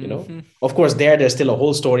 Of course, there's still a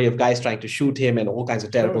whole story of guys trying to shoot him and all kinds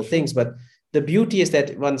of terrible things. But the beauty is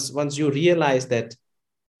that once you realize that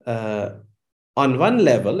on one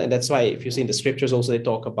level, and that's why if you see in the scriptures also, they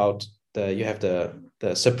talk about you have the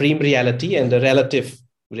supreme reality and the relative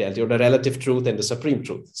reality, or the relative truth and the supreme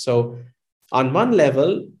truth. So on one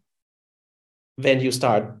level, when you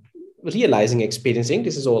start realizing, experiencing,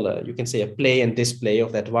 this is all you can say a play and display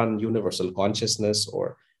of that one universal consciousness,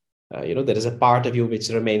 or there is a part of you which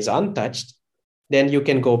remains untouched, then you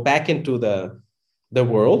can go back into the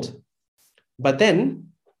world. But then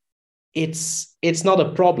it's not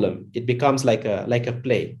a problem. It becomes like a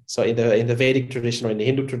play. So in the Vedic tradition or in the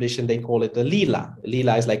Hindu tradition, they call it the Leela.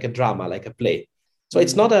 Leela is like a drama, like a play. So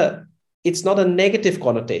it's not a negative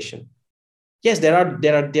connotation. Yes,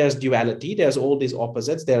 there's duality. There's all these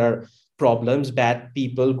opposites. There are problems, bad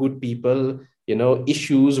people, good people,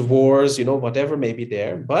 issues, wars, whatever may be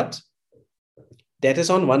there. But that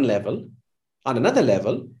is on one level. On another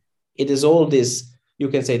level, it is all this, you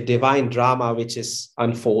can say, divine drama which is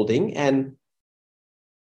unfolding. And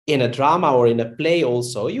in a drama or in a play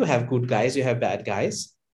also, you have good guys, you have bad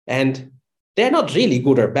guys, and they're not really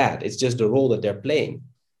good or bad. It's just the role that they're playing.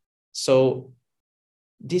 So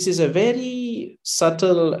this is a very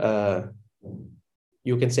subtle,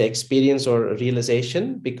 you can say, experience or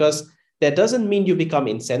realization, because that doesn't mean you become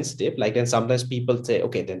insensitive. Like then sometimes people say,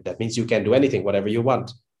 okay, then that means you can do anything, whatever you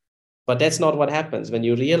want. But that's not what happens. When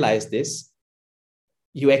you realize this,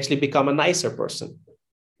 you actually become a nicer person.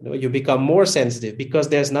 You become more sensitive because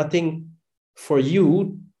there's nothing for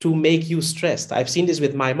you to make you stressed. I've seen this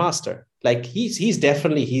with my master. Like he's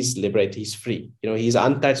liberated, he's free. He's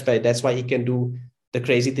untouched by it. That's why he can do the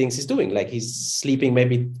crazy things he's doing. Like he's sleeping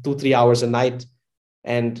maybe 2-3 hours a night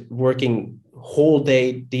and working whole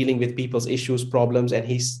day dealing with people's issues, problems, and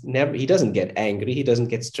he doesn't get angry, he doesn't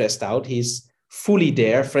get stressed out. He's fully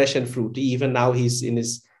there, fresh and fruity. Even now he's in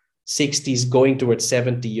his 60s, going towards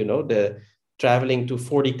 70, the traveling to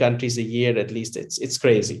 40 countries a year, at least it's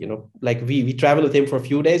crazy, like we travel with him for a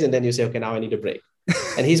few days and then you say, okay, now I need a break.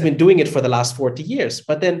 And he's been doing it for the last 40 years.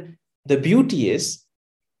 But then the beauty is,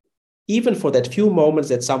 even for that few moments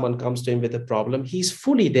that someone comes to him with a problem, he's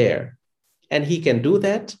fully there and he can do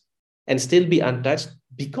that and still be untouched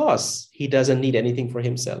because he doesn't need anything for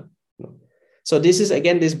himself. So this is,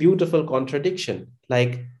 again, this beautiful contradiction.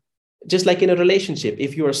 Like, just like in a relationship,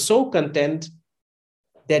 if you are so content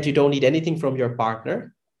that you don't need anything from your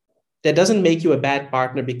partner, that doesn't make you a bad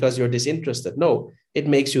partner because you're disinterested. No, it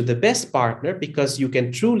makes you the best partner because you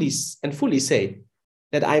can truly and fully say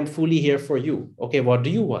that I'm fully here for you. Okay, what do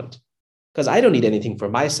you want? Because I don't need anything for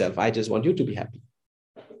myself. I just want you to be happy.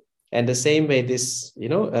 And the same way, this,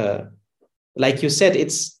 like you said,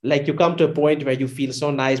 it's like you come to a point where you feel so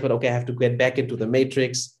nice, but okay, I have to get back into the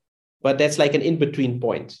matrix. But that's like an in-between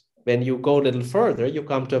point. When you go a little further, you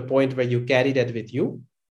come to a point where you carry that with you.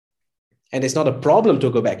 And it's not a problem to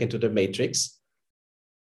go back into the matrix.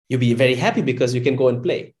 You'll be very happy because you can go and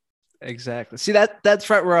play. Exactly. See, that's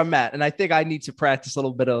right where I'm at. And I think I need to practice a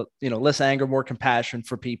little bit of, less anger, more compassion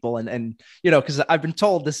for people. And because I've been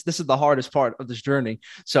told this is the hardest part of this journey.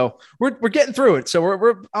 So we're getting through it. So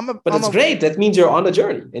but it's great. That means you're on a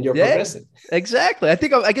journey and you're progressing. Exactly.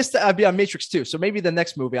 I guess I'd be on Matrix too. So maybe the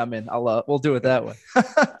next movie I'm in, we'll do it that way.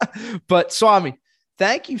 But Swami,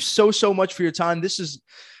 thank you so much for your time.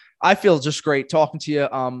 I feel just great talking to you.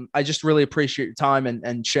 I just really appreciate your time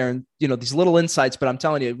and sharing, these little insights, but I'm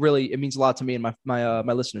telling you, it means a lot to me and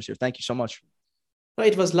my listeners here. Thank you so much. No,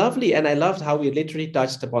 it was lovely. And I loved how we literally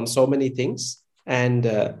touched upon so many things. And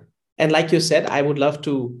like you said, I would love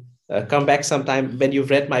to come back sometime when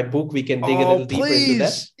you've read my book. We can dig a little deeper into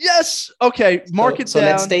that. Yes. Okay. Mark it down. So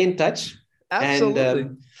let's stay in touch. Absolutely.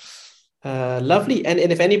 And, lovely. And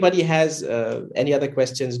if anybody has any other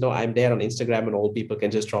questions, I'm there on Instagram and all people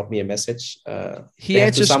can just drop me a message. He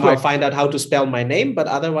answers somehow quick. Find out how to spell my name, but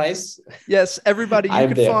otherwise. Yes, everybody,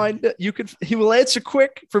 he will answer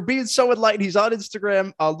quick for being so enlightened. He's on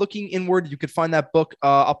Instagram, Looking Inward. You could find that book.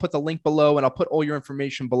 I'll put the link below and I'll put all your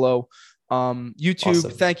information below. YouTube.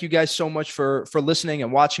 Awesome. Thank you guys so much for listening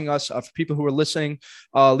and watching us. For people who are listening,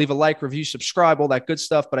 leave a like, review, subscribe, all that good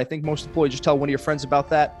stuff. But I think most importantly, just tell one of your friends about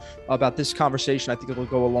this conversation. I think it'll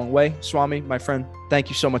go a long way. Swami, my friend, thank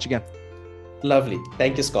you so much again. Lovely.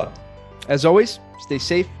 Thank you, Scott. As always, stay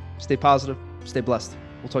safe, stay positive, stay blessed.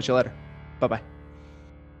 We'll talk to you later. Bye-bye.